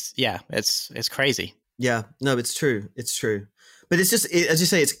 It's crazy. Yeah, no, it's true. But it's just, as you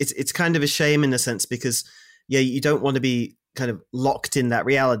say, it's kind of a shame in a sense because you don't want to be kind of locked in that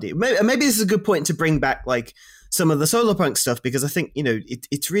reality. Maybe this is a good point to bring back like some of the solar punk stuff, because I think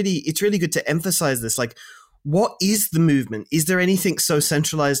it's really good to emphasize this. Like, what is the movement? Is there anything so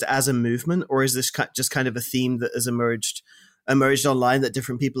centralized as a movement, or is this just kind of a theme that has emerged online that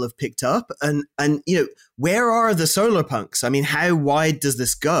different people have picked up? And where are the solar punks? I mean, how wide does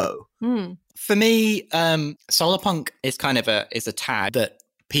this go? For me, solar punk is kind of a tag that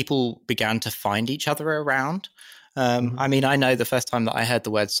people began to find each other around. I mean, I know the first time that I heard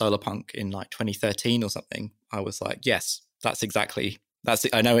the word solar punk in like 2013 or something, I was like, yes,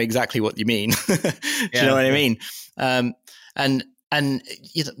 I know exactly what you mean. Do you know what I mean? And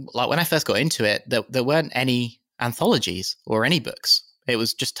like when I first got into it, there weren't any anthologies or any books. It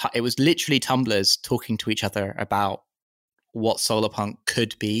was literally Tumblrs talking to each other about what solar punk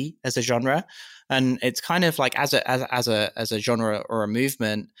could be as a genre. And it's kind of like as a genre or a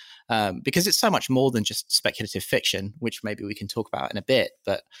movement, because it's so much more than just speculative fiction, which maybe we can talk about in a bit.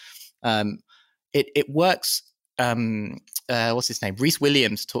 But it works. What's his name? Rhys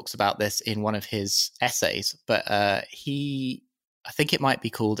Williams talks about this in one of his essays, but I think it might be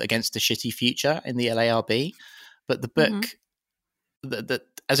called Against a Shitty Future in the LARB. But the book,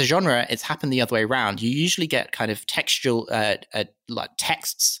 as a genre, it's happened the other way around. You usually get kind of textual, like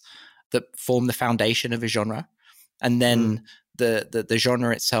texts that form the foundation of a genre, and then the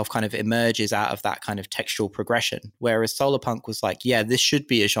genre itself kind of emerges out of that kind of textual progression. Whereas solar punk was like, yeah, this should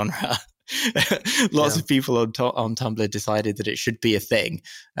be a genre. Lots of people on Tumblr decided that it should be a thing,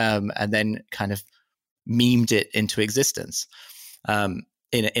 and then kind of memed it into existence, in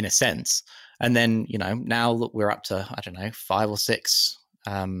a sense. And then now that we're up to, I don't know, 5 or 6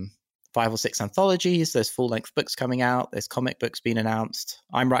 anthologies. There's full-length books coming out. There's comic books being announced.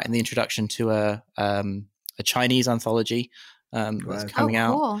 I'm writing the introduction to a Chinese anthology that's coming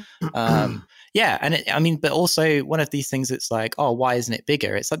out. Yeah, and but also one of these things. It's like, oh, why isn't it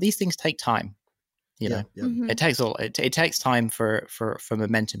bigger? It's like these things take time. It takes time for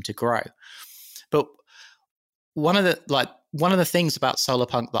momentum to grow. But one of the things about solar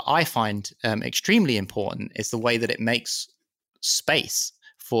punk that I find extremely important is the way that it makes space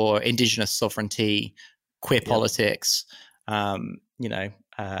for indigenous sovereignty, queer politics,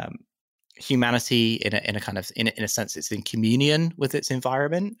 humanity in a kind of in a sense it's in communion with its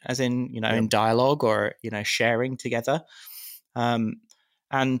environment, as in in dialogue or sharing together,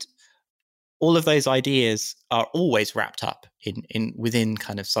 and all of those ideas are always wrapped up within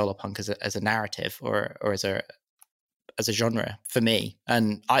kind of solar punk as a narrative or as a genre for me.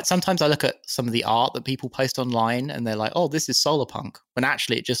 And sometimes I look at some of the art that people post online and they're like, oh, this is solar punk, when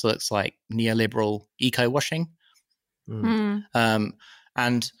actually it just looks like neoliberal eco-washing.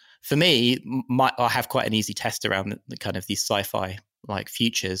 And for me, I have quite an easy test around the kind of these sci-fi like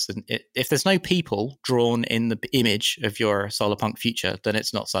futures. And if there's no people drawn in the image of your solar punk future, then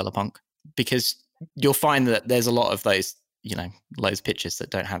it's not solar punk, because you'll find that there's a lot of those pictures that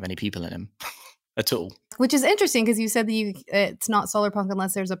don't have any people in them at all. Which is interesting, because you said that it's not solar punk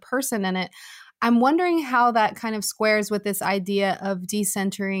unless there's a person in it. I'm wondering how that kind of squares with this idea of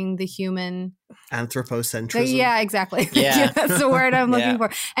decentering the human. Anthropocentrism. Yeah, exactly. Yeah. That's the word I'm looking for.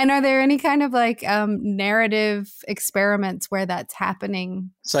 And are there any kind of like narrative experiments where that's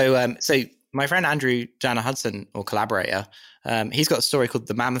happening? So my friend Andrew Janner Hudson, or collaborator, he's got a story called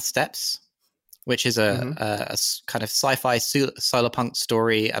The Mammoth Steps, which is a kind of sci-fi solar punk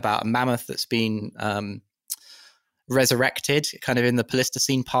story about a mammoth that's been resurrected kind of in the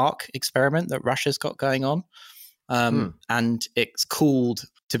Pleistocene Park experiment that Russia's got going on. And it's called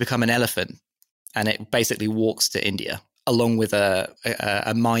to become an elephant, and it basically walks to India along with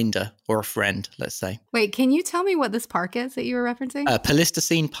a minder or a friend, let's say. Wait, can you tell me what this park is that you were referencing?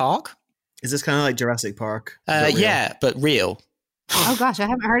 Pleistocene Park. Is this kind of like Jurassic Park? Yeah, but real. Oh gosh, I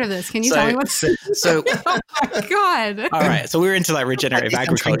haven't heard of this. Can you tell me what? So, oh my god! All right, so we're into like regenerative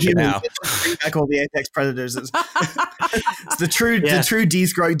agriculture now. Bring back all the apex predators. It's the true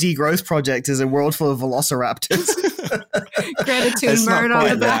degrowth project is a world full of velociraptors. Greta Thunberg on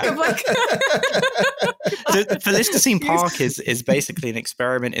the back of like. The Pleistocene Park is basically an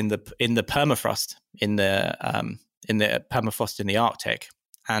experiment in the permafrost in the permafrost in the Arctic,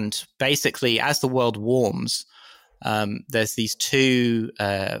 and basically as the world warms. There's these two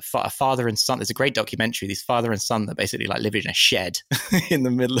father and son. There's a great documentary. These father and son that basically like live in a shed in the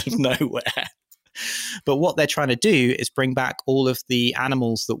middle of nowhere. But what they're trying to do is bring back all of the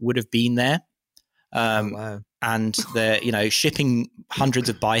animals that would have been there. And they're shipping hundreds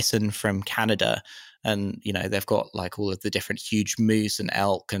of bison from Canada, and they've got like all of the different huge moose and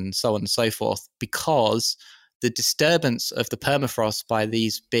elk and so on and so forth, because the disturbance of the permafrost by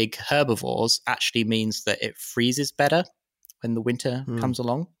these big herbivores actually means that it freezes better when the winter comes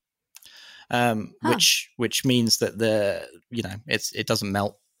along, which means that it doesn't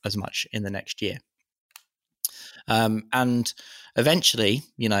melt as much in the next year. And eventually,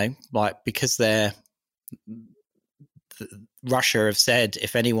 like because Russia have said,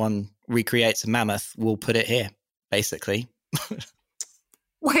 if anyone recreates a mammoth, we'll put it here, basically.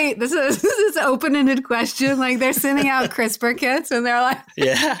 Wait, this is an open-ended question. Like they're sending out CRISPR kits, and they're like,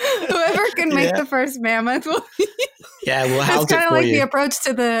 yeah, whoever can make the first mammoth will. Yeah, we'll house it's kind it of for like you. the approach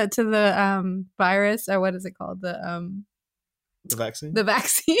to the virus, or what is it called? The vaccine. The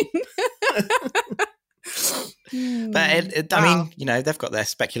vaccine. But I mean, they've got their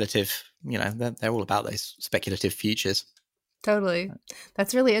speculative. They're all about those speculative futures. Totally.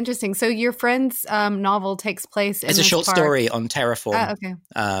 That's really interesting. So your friend's novel takes place in It's a short park. story on terraform. Okay.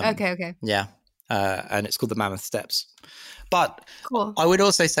 Okay. Yeah. And it's called The Mammoth Steppes. But cool. I would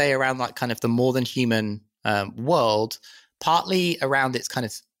also say around like kind of the more than human world, partly around its kind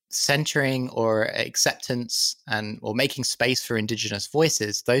of centering or acceptance or making space for indigenous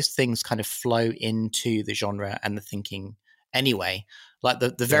voices, those things kind of flow into the genre and the thinking anyway. Like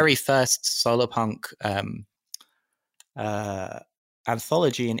the very first solarpunk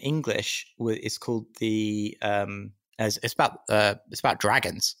anthology in English is called it's about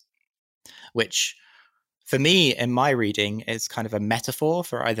dragons, which for me in my reading is kind of a metaphor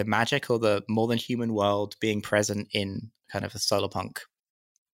for either magic or the more than human world being present in kind of a solarpunk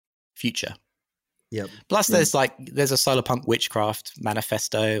future. Yep. Plus there's a solarpunk witchcraft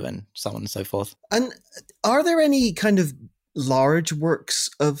manifesto and so on and so forth. And are there any kind of large works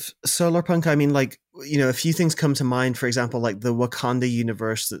of solarpunk? I mean, like, a few things come to mind. For example, like the Wakanda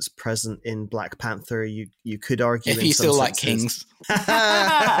universe that's present in Black Panther. You could argue if you still like kings.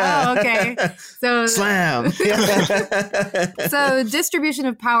 Oh, okay. So slam. So distribution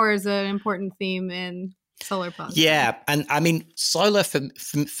of power is an important theme in solarpunk. Yeah, and I mean, solar for me,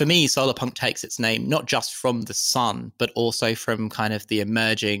 solarpunk takes its name not just from the sun, but also from kind of the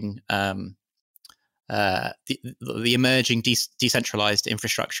emerging. The emerging decentralized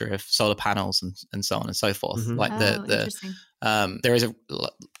infrastructure of solar panels and so on and so forth. Mm-hmm. Like there is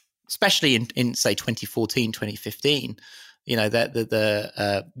especially in say 2014, 2015,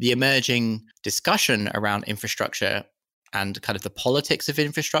 the emerging discussion around infrastructure and kind of the politics of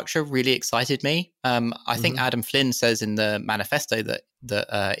infrastructure really excited me. I think Adam Flynn says in the manifesto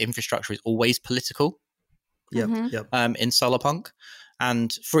that infrastructure is always political. Yep. In solarpunk.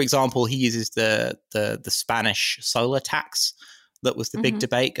 And for example, he uses the Spanish solar tax that was the big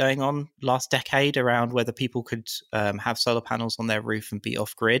debate going on last decade around whether people could have solar panels on their roof and be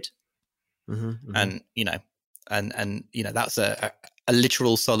off grid. And that's a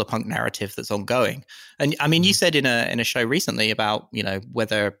literal solarpunk narrative that's ongoing. And I mean, you said in a show recently about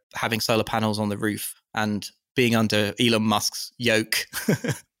whether having solar panels on the roof and being under Elon Musk's yoke.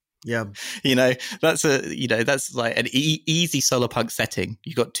 Yeah. That's like an easy solarpunk setting.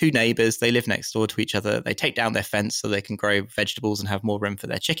 You've got two neighbors, they live next door to each other. They take down their fence so they can grow vegetables and have more room for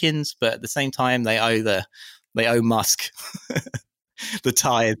their chickens. But at the same time, they owe Musk the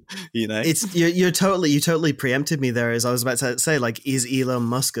tithe, It's you totally preempted me there, as I was about to say, like, is Elon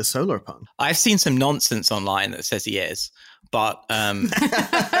Musk a solarpunk? I've seen some nonsense online that says he is, but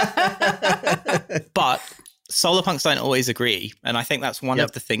solarpunks don't always agree, and I think that's one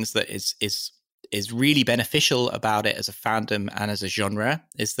of the things that is really beneficial about it as a fandom and as a genre,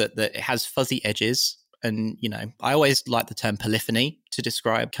 is that it has fuzzy edges. And I always like the term polyphony to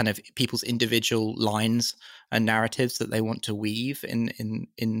describe kind of people's individual lines and narratives that they want to weave in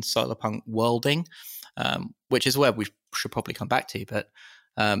solarpunk worlding, which is where we should probably come back to. But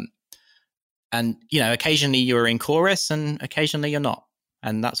occasionally you're in chorus and occasionally you're not.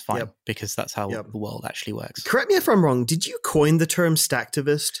 And that's fine because that's how the world actually works. Correct me if I'm wrong. Did you coin the term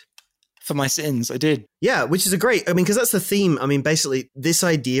stacktivist? For my sins, I did. Yeah, which is because that's the theme. I mean, basically, this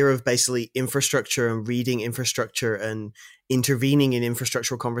idea of basically infrastructure and reading infrastructure and intervening in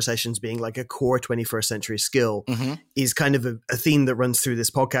infrastructural conversations being like a core 21st century skill is kind of a theme that runs through this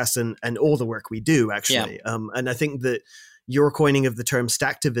podcast and all the work we do, actually. Yeah. And I think that your coining of the term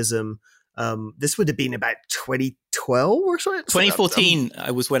stacktivism, this would have been about 2012 or something. 2014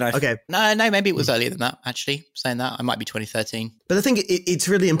 was when I. Okay. No, maybe it was earlier than that. Actually, saying that, I might be 2013. But I think it's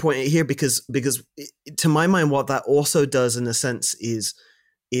really important here because to my mind, what that also does in a sense is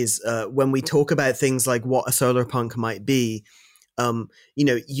when we talk about things like what a solarpunk might be,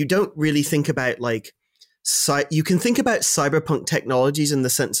 you don't really think about like you can think about cyberpunk technologies in the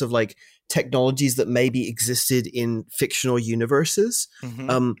sense of like technologies that maybe existed in fictional universes.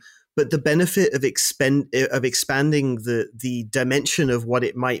 But the benefit of expanding the dimension of what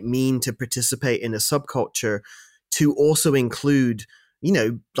it might mean to participate in a subculture to also include,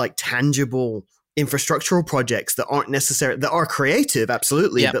 like tangible infrastructural projects that aren't necessary, that are creative,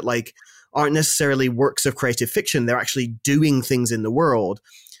 absolutely, but like aren't necessarily works of creative fiction. They're actually doing things in the world.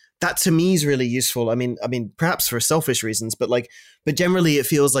 That to me is really useful. I mean, perhaps for selfish reasons, but generally it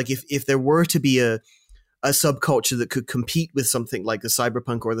feels like if there were to be a subculture that could compete with something like the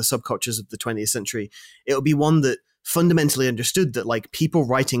cyberpunk or the subcultures of the 20th century, it would be one that fundamentally understood that like people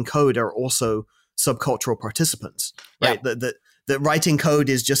writing code are also subcultural participants, right? Yeah. That writing code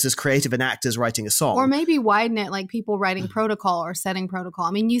is just as creative an act as writing a song. Or maybe widen it, like people writing protocol or setting protocol.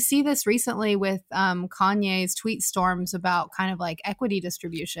 I mean, you see this recently with Kanye's tweet storms about kind of like equity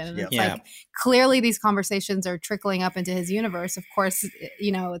distribution. And it's like clearly these conversations are trickling up into his universe. Of course,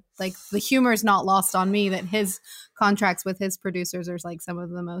 you know, like the humor is not lost on me that his contracts with his producers are like some of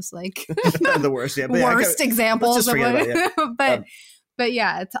the most like the worst, worst examples of what, But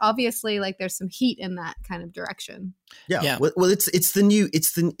yeah, it's obviously like there's some heat in that kind of direction. Yeah. Well, it's the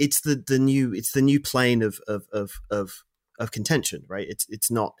new plane of contention, right?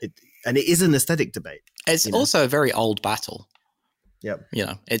 It's not, and it is an aesthetic debate. It's also a very old battle. Yeah. You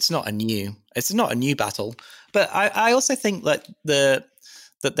know, it's not a new battle. But I also think that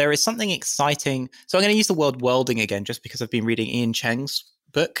that there is something exciting. So I'm going to use the word worlding again, just because I've been reading Ian Cheng's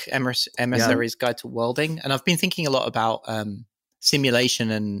book, Emissary's Guide to Worlding, and I've been thinking a lot about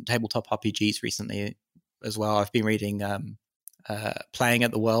simulation and tabletop RPGs recently as well. I've been reading Playing at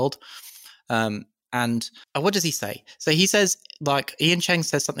the World. And what does he say? So he says, like, Ian Cheng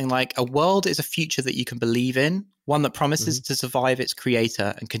says something like, a world is a future that you can believe in, one that promises to survive its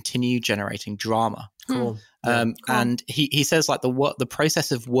creator and continue generating drama. Cool. Cool. And he says, like, the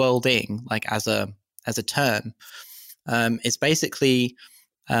process of worlding, like as a term, is basically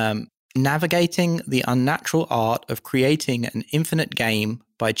navigating the unnatural art of creating an infinite game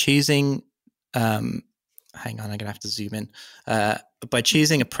by choosing hang on, I'm gonna have to zoom in, by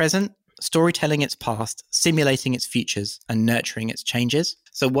choosing a present, storytelling its past, simulating its futures, and nurturing its changes.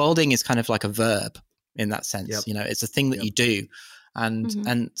 So worlding is kind of like a verb in that sense. You know, it's a thing that you do. And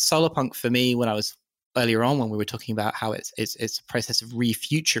Solarpunk for me, when I was earlier on, when we were talking about how it's a process of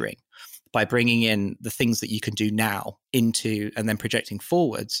refuturing by bringing in the things that you can do now into and then projecting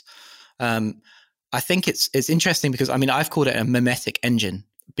forwards. I think it's interesting because, I mean, I've called it a mimetic engine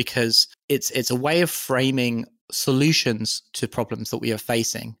because it's a way of framing solutions to problems that we are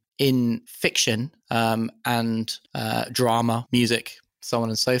facing in fiction and drama, music, so on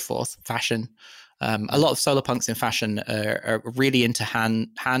and so forth, fashion. A lot of solarpunks in fashion are really into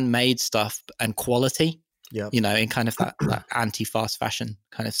handmade stuff and quality. Yeah, you know, in kind of that anti-fast fashion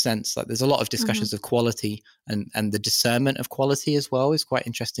kind of sense. Like there's a lot of discussions of quality and the discernment of quality as well is quite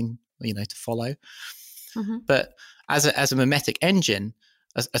interesting, you know, to follow. But as a mimetic engine,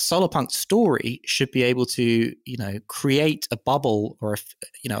 a solarpunk story should be able to, you know, create a bubble or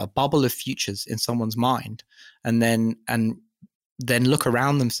a bubble of futures in someone's mind, and then look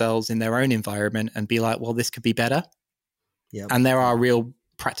around themselves in their own environment and be like, well, this could be better. Yeah, and there are real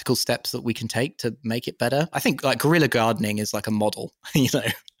practical steps that we can take to make it better. I think like guerrilla gardening is like a model, you know,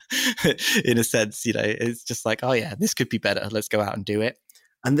 in a sense, you know, it's just like, oh yeah, this could be better. Let's go out and do it.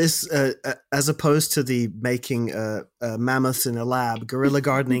 And this, as opposed to the making mammoths in a lab, guerrilla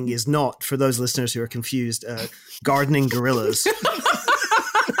gardening is not, for those listeners who are confused, gardening gorillas.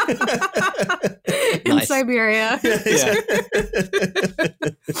 In Siberia.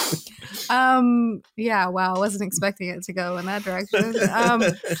 Yeah, wow, I wasn't expecting it to go in that direction.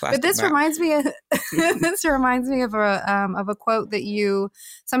 But this reminds me of a quote that you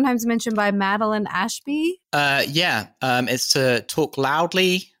sometimes mention by Madeline Ashby. It's to talk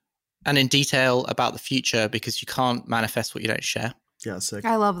loudly and in detail about the future because you can't manifest what you don't share. Yeah, sick.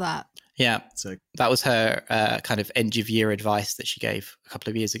 I love that. Yeah, so that was her kind of end of year advice that she gave a couple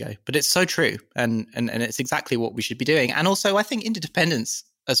of years ago. But it's so true, and it's exactly what we should be doing. And also, I think Interdependence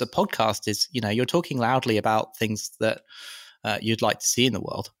as a podcast is, you know, you're talking loudly about things that you'd like to see in the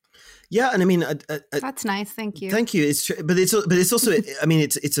world. Yeah, and I mean, that's nice. Thank you. Thank you. It's true, but it's also, I mean,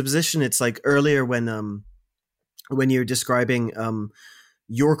 it's a position. It's like earlier when you're describing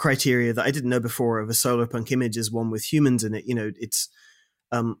your criteria that I didn't know before of a solarpunk image as one with humans in it. You know, it's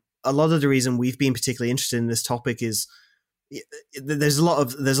a lot of the reason we've been particularly interested in this topic is there's a lot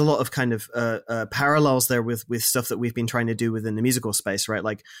of kind of parallels there with stuff that we've been trying to do within the musical space, right?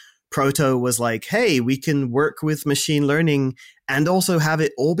 Like Proto was like, hey, we can work with machine learning and also have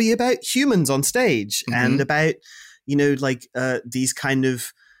it all be about humans on stage and about, you know, like these kind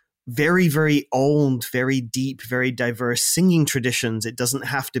of very, very old, very deep, very diverse singing traditions. It doesn't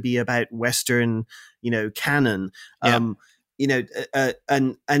have to be about Western, you know, canon. Yeah. You know,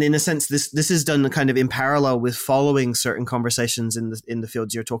 and in a sense, this is done kind of in parallel with following certain conversations in the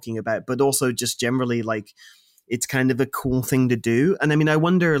fields you're talking about, but also just generally like it's kind of a cool thing to do. And I mean, I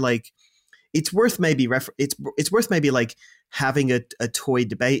wonder, like, it's worth maybe it's worth maybe like having a toy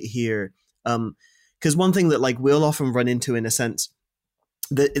debate here, because one thing that like we'll often run into in a sense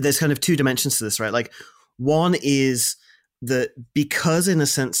that there's kind of two dimensions to this, right? Like one is that because in a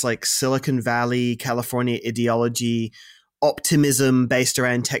sense like Silicon Valley, California ideology, optimism based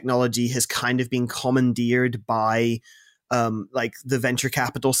around technology has kind of been commandeered by like the venture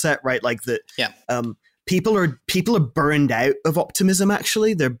capital set, right? Like that. Yeah. People are burned out of optimism.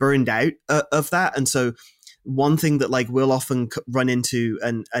 Actually, they're burned out of that, and so one thing that like we'll often run into,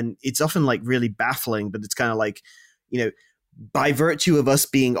 and it's often like really baffling, but it's kind of like, you know, by virtue of us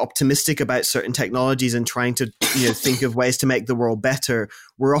being optimistic about certain technologies and trying to, you know, think of ways to make the world better,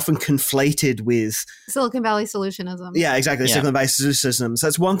 we're often conflated with Silicon Valley solutionism. Yeah, exactly. Yeah. Silicon Valley solutionism. So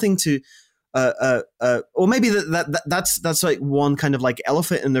that's one thing to. Or maybe that's like one kind of like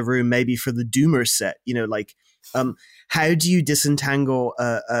elephant in the room, maybe for the doomer set, you know, like, how do you disentangle,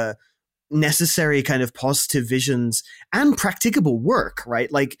 necessary kind of positive visions and practicable work, right?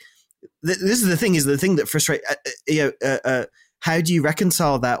 Like, this is the thing that frustrates, how do you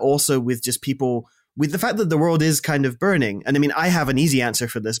reconcile that also with just people, with the fact that the world is kind of burning? And I mean, I have an easy answer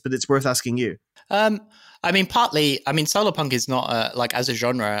for this, but it's worth asking you. I mean, solarpunk is not like as a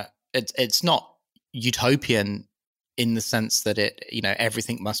genre, it's not utopian in the sense that it, you know,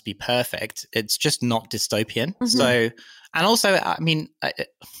 everything must be perfect. It's just not dystopian. Mm-hmm. So, and also, I mean,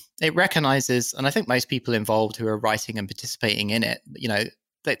 it recognizes, and I think most people involved who are writing and participating in it, you know,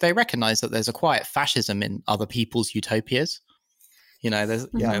 they recognize that there's a quiet fascism in other people's utopias. You know, there's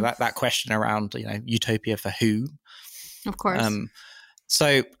you know that question around, you know, utopia for who, of course.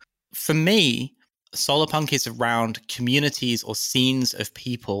 So for me, solarpunk is around communities or scenes of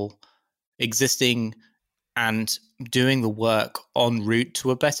people existing and doing the work en route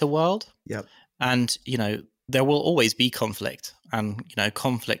to a better world. Yep. And, you know, there will always be conflict, and, you know,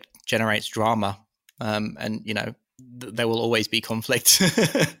 conflict generates drama. And, you know, there will always be conflict.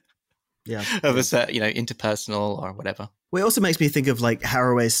 Of a set, you know, interpersonal or whatever. Well, it also makes me think of like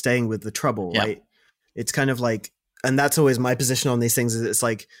Haraway's Staying with the Trouble, right? It's kind of like, and that's always my position on these things, is it's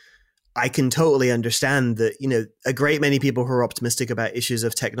like, I can totally understand that, you know, a great many people who are optimistic about issues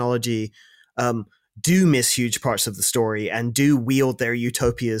of technology do miss huge parts of the story and do wield their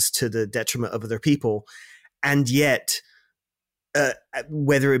utopias to the detriment of other people. And yet,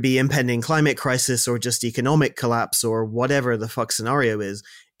 whether it be impending climate crisis or just economic collapse or whatever the fuck scenario is,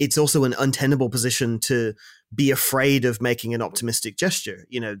 it's also an untenable position to be afraid of making an optimistic gesture.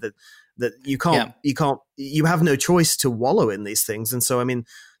 You know, that you have no choice to wallow in these things. And so, I mean,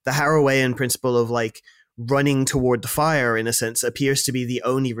 the Harawayan principle of like running toward the fire, in a sense, appears to be the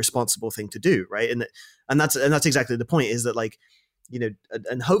only responsible thing to do, right? And that's exactly the point, is that like, you know,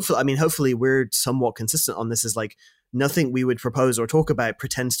 and hopefully we're somewhat consistent on this, is like nothing we would propose or talk about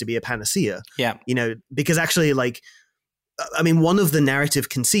pretends to be a panacea. Yeah. You know, because actually, like, I mean, one of the narrative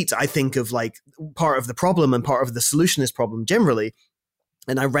conceits, I think, of like part of the problem and part of the solution is problem generally,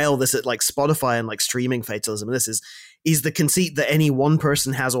 and I rail this at like Spotify and like streaming fatalism, and this is the conceit that any one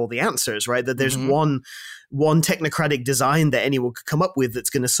person has all the answers, right? That there's one technocratic design that anyone could come up with that's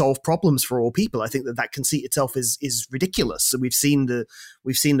going to solve problems for all people. I think that conceit itself is ridiculous. So we've seen the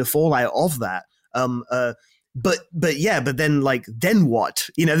fallout of that. But then what?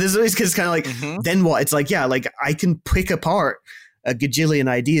 You know, there's always kind of like, then what? It's like, yeah, like I can pick apart a gajillion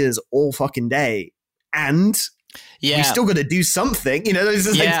ideas all fucking day, and we still got to do something. You know,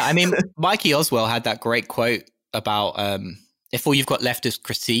 I mean, Mikey Oswell had that great quote about if all you've got left is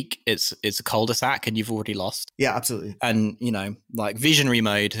critique, it's a cul-de-sac and you've already lost. Yeah, absolutely. And, you know, like visionary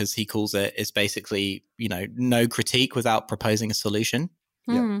mode, as he calls it, is basically, you know, no critique without proposing a solution.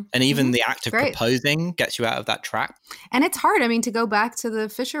 Yeah. And even the act of proposing gets you out of that track. And it's hard. I mean, to go back to the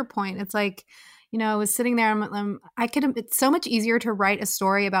Fisher point, it's like, you know, I was sitting there and it's so much easier to write a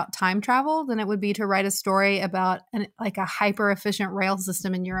story about time travel than it would be to write a story about a hyper efficient rail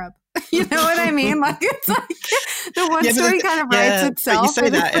system in Europe. You know what I mean? Like, it's like the one story kind of writes itself. You say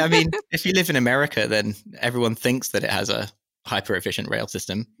that, I mean, if you live in America, then everyone thinks that it has a hyper efficient rail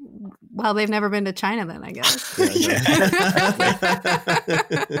system. Well, they've never been to China then, I guess.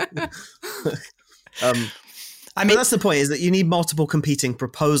 I mean, that's the point, is that you need multiple competing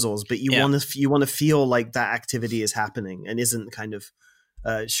proposals, but you want to feel like that activity is happening and isn't kind of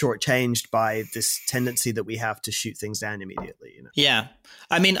shortchanged by this tendency that we have to shoot things down immediately. You know? Yeah,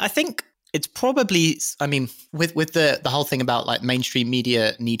 I mean, I think it's probably, I mean, with the whole thing about like mainstream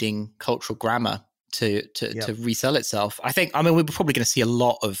media needing cultural grammar to resell itself, I mean, we're probably going to see a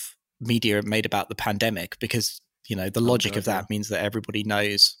lot of media made about the pandemic because, you know, the logic of that means that everybody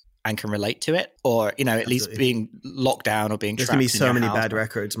knows and can relate to it, or at least being locked down or being There's trapped. There's gonna be so many house. bad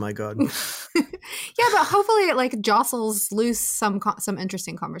records. My God. Yeah, but hopefully it like jostles loose some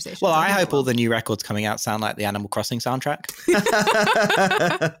interesting conversations. Well, I hope all the new records coming out sound like the Animal Crossing soundtrack.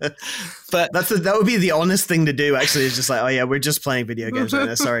 But that would be the honest thing to do. Actually, is just like, oh yeah, we're just playing video games right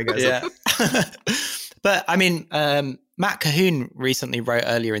now. Sorry, guys. Yeah. But I mean, Matt Cahoon recently wrote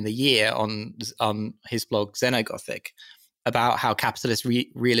earlier in the year on his blog Xenogothic about how capitalist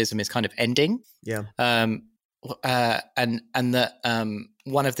realism is kind of ending. Yeah. And that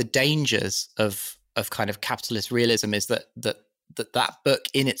one of the dangers of kind of capitalist realism is that book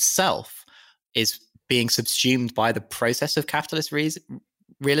in itself is being subsumed by the process of capitalist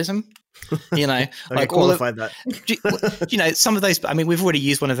realism. Like qualified that. Some of those. I mean, we've already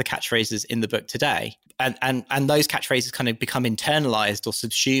used one of the catchphrases in the book today, and those catchphrases kind of become internalized or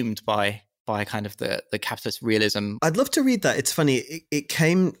subsumed by kind of the capitalist realism. I'd love to read that. It's funny. It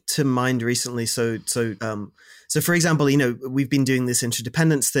came to mind recently. So for example, we've been doing this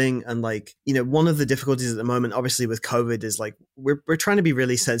interdependence thing, and like, one of the difficulties at the moment, obviously with COVID, is like we're trying to be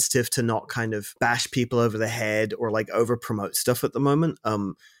really sensitive to not kind of bash people over the head or like over promote stuff at the moment.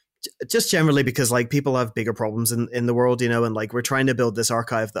 Just generally because like people have bigger problems in the world, and like we're trying to build this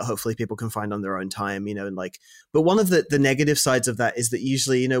archive that hopefully people can find on their own time, and like, but one of the negative sides of that is that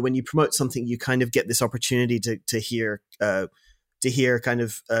usually, when you promote something, you kind of get this opportunity to hear kind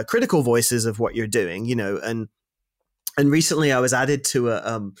of critical voices of what you're doing, and recently I was added to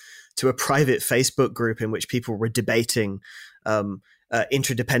a private Facebook group in which people were debating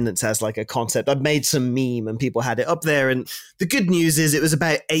interdependence as like a concept. I've made some meme and people had it up there, and the good news is it was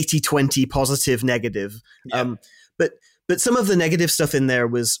about 80-20 positive negative. Yeah. But some of the negative stuff in there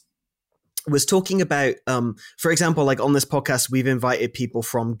was talking about, for example, like on this podcast, we've invited people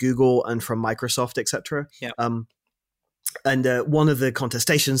from Google and from Microsoft, etc. Yeah. And one of the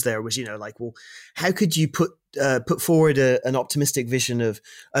contestations there was, like, well, how could you put forward an optimistic vision of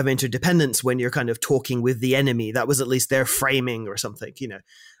interdependence when you're kind of talking with the enemy? That was at least their framing or something,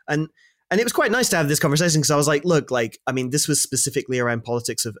 and it was quite nice to have this conversation, because I was like, look, like, I mean, this was specifically around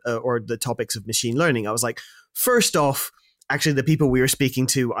politics of or the topics of machine learning. I was like, first off, actually, the people we were speaking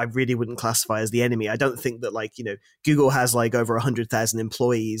to, I really wouldn't classify as the enemy. I don't think that, like, Google has like over 100,000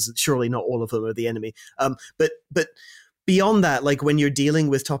 employees. Surely not all of them are the enemy. But beyond that, like when you're dealing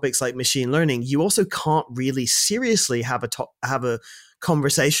with topics like machine learning, you also can't really seriously have a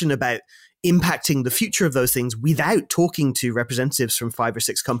conversation about impacting the future of those things without talking to representatives from 5 or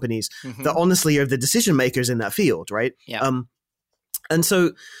 6 companies that honestly are the decision makers in that field, right? Yeah. And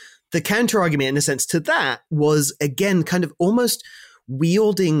so the counter argument, in a sense, to that was, again, kind of almost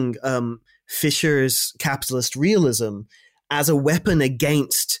wielding Fisher's capitalist realism as a weapon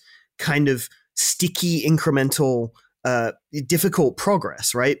against kind of sticky, incremental, difficult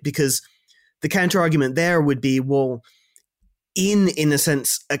progress, right? Because the counter argument there would be, well, in a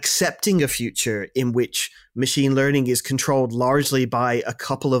sense, accepting a future in which machine learning is controlled largely by a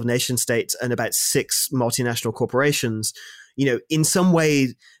couple of nation states and about 6 multinational corporations, in some way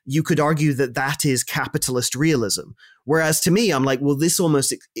you could argue that is capitalist realism. Whereas to me, I'm like, well, this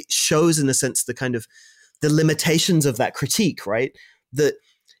almost it shows, in a sense, the kind of the limitations of that critique, right? That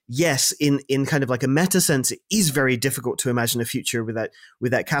yes, in kind of like a meta sense, it is very difficult to imagine a future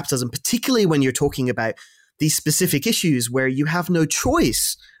without capitalism, particularly when you're talking about these specific issues where you have no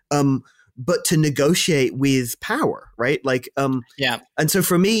choice but to negotiate with power, right? Like, yeah. And so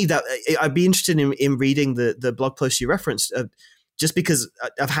for me, that I'd be interested in reading the blog post you referenced, just because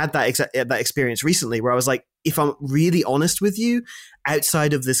I've had that experience recently where I was like, if I'm really honest with you,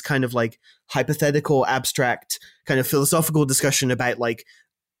 outside of this kind of like hypothetical, abstract, kind of philosophical discussion about like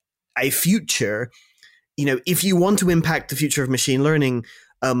a future, if you want to impact the future of machine learning,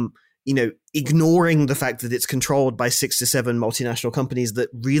 ignoring the fact that it's controlled by 6 to 7 multinational companies that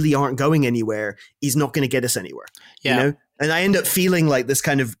really aren't going anywhere is not going to get us anywhere. Yeah. And I end up feeling like this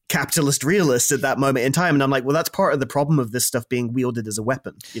kind of capitalist realist at that moment in time. And I'm like, well, that's part of the problem of this stuff being wielded as a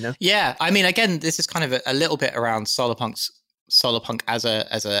weapon, Yeah. I mean, again, this is kind of a little bit around Solarpunk as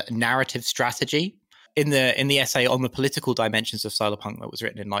a narrative strategy. In the essay on the political dimensions of Solarpunk that was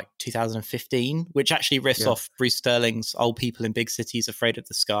written in like 2015, which actually riffs off Bruce Sterling's "Old people in big cities afraid of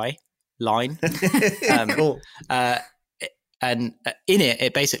the sky" line. Cool. And in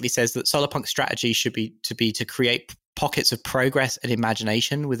it basically says that Solarpunk's strategy should be to create pockets of progress and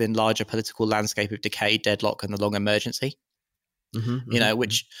imagination within larger political landscape of decay, deadlock, and the long emergency.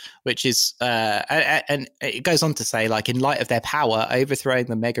 Which is and it goes on to say, like, in light of their power, overthrowing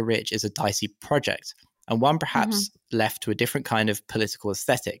the mega rich is a dicey project. and one perhaps left to a different kind of political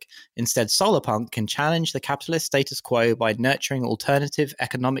aesthetic. Instead, Solarpunk can challenge the capitalist status quo by nurturing alternative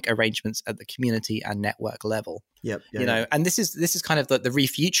economic arrangements at the community and network level. Yep. Yeah, you know, and this is kind of the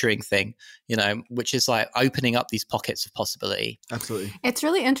refuturing thing, you know, which is like opening up these pockets of possibility. Absolutely. It's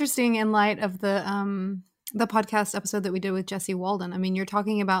really interesting in light of the podcast episode that we did with Jesse Walden. I mean, you're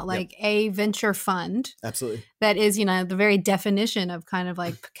talking about like a venture fund. Absolutely. That is, you know, the very definition of kind of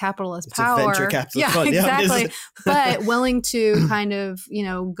like capitalist It's power. a venture capitalist fund. Exactly. But willing to kind of, you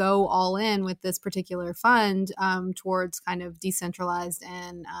know, go all in with this particular fund towards kind of decentralized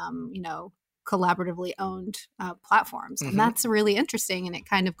and, you know, collaboratively owned platforms. And that's really interesting, and it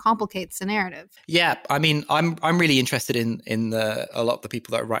kind of complicates the narrative. Yeah, I mean, I'm really interested in a lot of the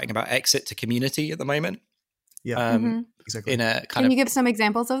people that are writing about exit to community at the moment. Yeah, exactly. In a kind Can you give some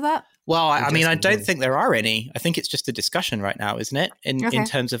examples of that? Well, I mean, I don't think there are any. I think it's just a discussion right now, isn't it? In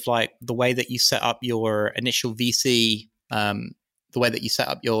terms of like the way that you set up your initial VC, the way that you set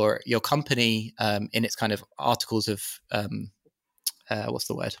up your company in its kind of articles of what's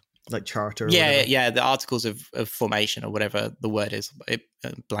the word? Like charter. Yeah, the articles of formation or whatever the word is,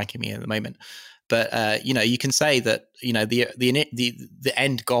 blanking me at the moment. But you know, you can say that, you know, the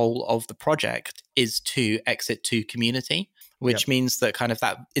end goal of the project is to exit to community, which means that kind of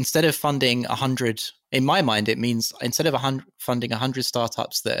that instead of funding 100, in my mind, it means instead of funding 100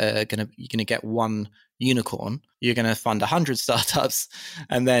 startups that are you're gonna get one unicorn, you're going to fund 100 startups,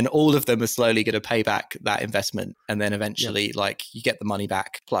 and then all of them are slowly going to pay back that investment, and then eventually like you get the money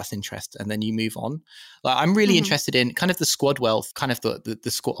back plus interest, and then you move on. Like, I'm really interested in kind of the squad wealth, kind of the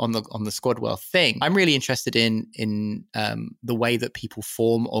squad on the squad wealth thing. I'm really interested in the way that people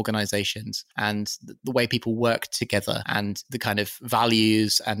form organizations and the way people work together, and the kind of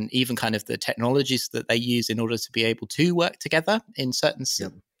values and even kind of the technologies that they use in order to be able to work together in certain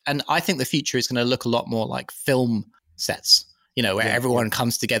And I think the future is going to look a lot more like film sets, you know, where everyone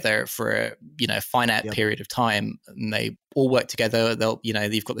comes together for a, you know, finite period of time, and they all work together. They'll, you know,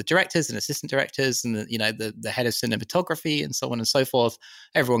 you've got the directors and assistant directors and you know, the head of cinematography and so on and so forth.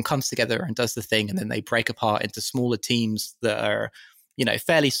 Everyone comes together and does the thing, and then they break apart into smaller teams that are, you know,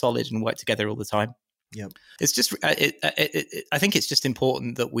 fairly solid and work together all the time. Yep. It's just, I think it's just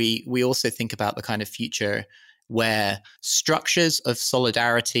important that we also think about the kind of future where structures of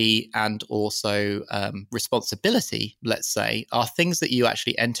solidarity and also responsibility, let's say, are things that you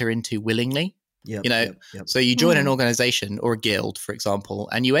actually enter into willingly. You know, so you join an organization or a guild, for example,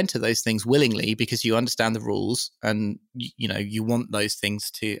 and you enter those things willingly because you understand the rules, and you know, you want those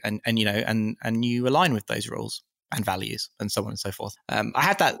things to, and you know, and you align with those rules and values and so on and so forth. I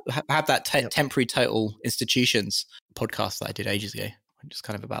had that temporary total institutions podcast that I did ages ago. Just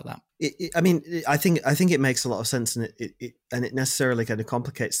kind of about that. I mean, I think it makes a lot of sense, and it necessarily kind of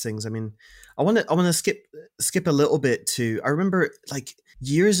complicates things. I mean, I want to skip a little bit to. I remember like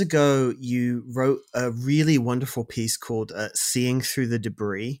years ago, you wrote a really wonderful piece called "Seeing Through the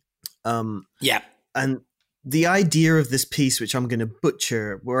Debris." And the idea of this piece, which I'm going to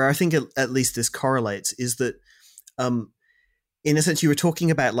butcher, where I think at least this correlates, is that, in a sense, you were talking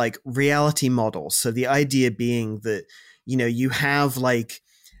about like reality models. So the idea being that, you know, you have like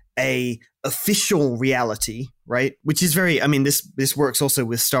a official reality, right? Which is very, I mean, this works also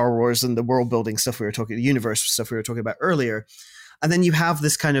with Star Wars and the world building stuff the universe stuff we were talking about earlier. And then you have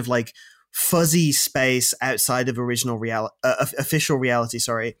this kind of like fuzzy space outside of original official reality,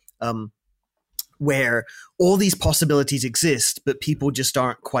 where all these possibilities exist, but people just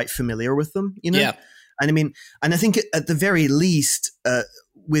aren't quite familiar with them, you know? Yeah. And I mean, and I think at the very least,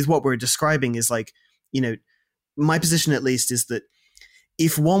 with what we're describing is like, you know, my position at least is that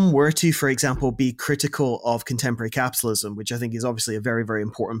if one were to, for example, be critical of contemporary capitalism, which I think is obviously a very, very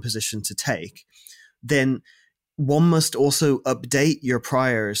important position to take, then one must also update your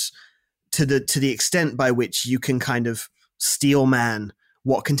priors to the extent by which you can kind of steel man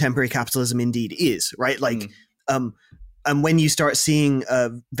what contemporary capitalism indeed is, right? Like, and when you start seeing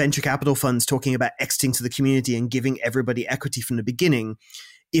venture capital funds talking about exiting to the community and giving everybody equity from the beginning,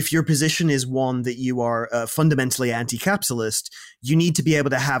 if your position is one that you are fundamentally anti-capitalist, you need to be able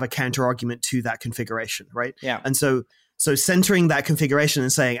to have a counter argument to that configuration, right? Yeah. And so centering that configuration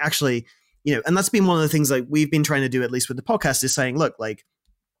and saying, actually, you know, and that's been one of the things like we've been trying to do, at least with the podcast, is saying, look, like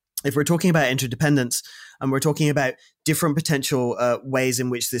if we're talking about interdependence and we're talking about different potential ways in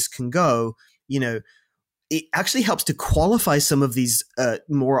which this can go, you know, it actually helps to qualify some of these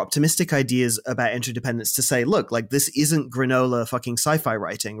more optimistic ideas about interdependence to say, look, like this isn't granola fucking sci-fi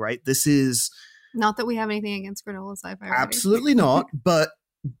writing, right? This is not that we have anything against granola sci-fi writing. Absolutely not. But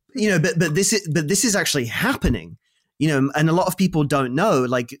you know, but this is actually happening, you know, and a lot of people don't know,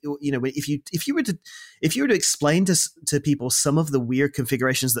 like, you know, if you were to explain to people some of the weird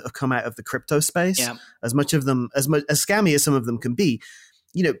configurations that have come out of the crypto space, as scammy as some of them can be,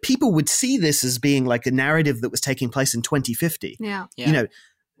 you know, people would see this as being like a narrative that was taking place in 2050. Yeah. You know,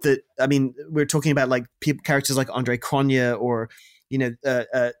 that, I mean, we're talking about like characters like Andre Cronje, or, you know,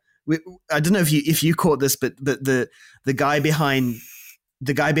 I don't know if you caught this, but the guy behind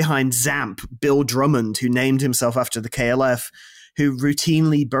Zamp, Bill Drummond, who named himself after the KLF, who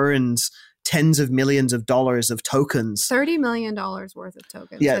routinely burns tens of millions of dollars of tokens. $30 million worth of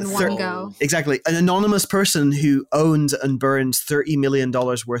tokens in one go. Exactly. An anonymous person who owns and burns $30 million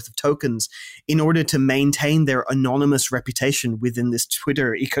worth of tokens in order to maintain their anonymous reputation within this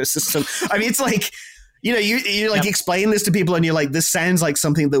Twitter ecosystem. I mean, it's like, you know, you like explain this to people and you're like, this sounds like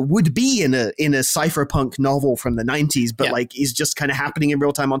something that would be in a cypherpunk novel from the 90s, but like is just kind of happening in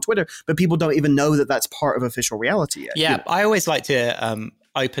real time on Twitter. But people don't even know that that's part of official reality yet. Yeah, I always like to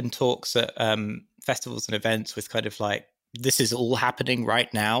open talks at festivals and events with kind of like, this is all happening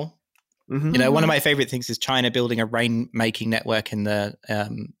right now. Mm-hmm. You know, one of my favorite things is China building a rainmaking network in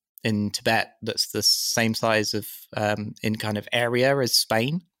Tibet that's the same size of in kind of area as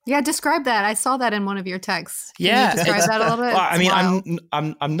Spain. Yeah, describe that. I saw that in one of your texts. Can you describe that a little bit? Well, I mean,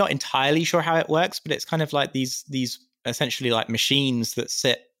 I'm not entirely sure how it works, but it's kind of like these essentially like machines that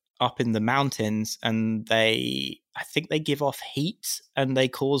sit up in the mountains, and I think they give off heat and they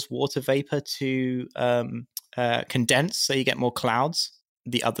cause water vapor to condense, so you get more clouds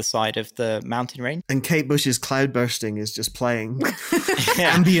the other side of the mountain range. And Kate Bush's Cloud Bursting is just playing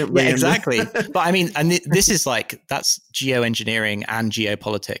ambiently. Yeah, exactly. But I mean, and this is like, that's geoengineering and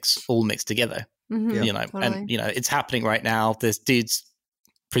geopolitics all mixed together. Mm-hmm. You know, totally. and you know, it's happening right now. There's dudes,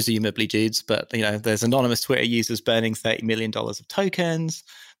 presumably dudes, but you know, there's anonymous Twitter users burning $30 million of tokens.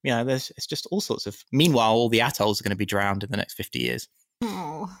 You know, it's just all sorts of. Meanwhile, all the atolls are going to be drowned in the next 50 years.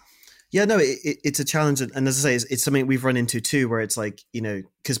 Oh. Yeah, no, it's a challenge. And as I say, it's something we've run into too, where it's like, you know,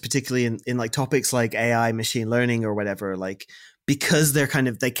 because particularly in like topics like AI, machine learning or whatever, like, because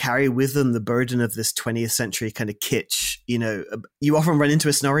they carry with them the burden of this 20th century kind of kitsch, you know, you often run into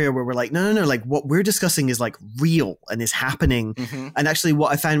a scenario where we're like, no, like what we're discussing is like real and is happening. Mm-hmm. And actually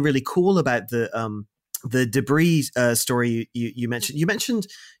what I found really cool about the debris story you mentioned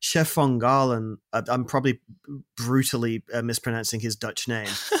Chef von Galen. I'm probably brutally mispronouncing his Dutch name.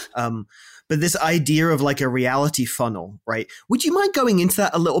 But this idea of like a reality funnel, right? Would you mind going into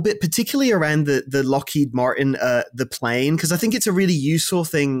that a little bit, particularly around the Lockheed Martin, the plane? Because I think it's a really useful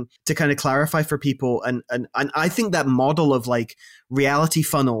thing to kind of clarify for people. And I think that model of like reality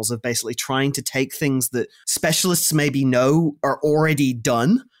funnels of basically trying to take things that specialists maybe know are already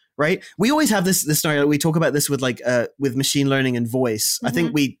done. Right. We always have this scenario. We talk about this with like with machine learning and voice. Mm-hmm. I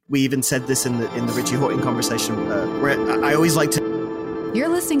think we even said this in the Richie Horton conversation where I always like to. You're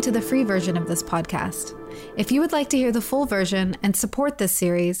listening to the free version of this podcast. If you would like to hear the full version and support this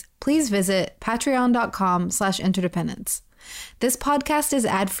series, please visit patreon.com/interdependence. This podcast is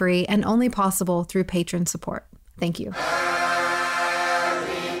ad-free and only possible through patron support. Thank you.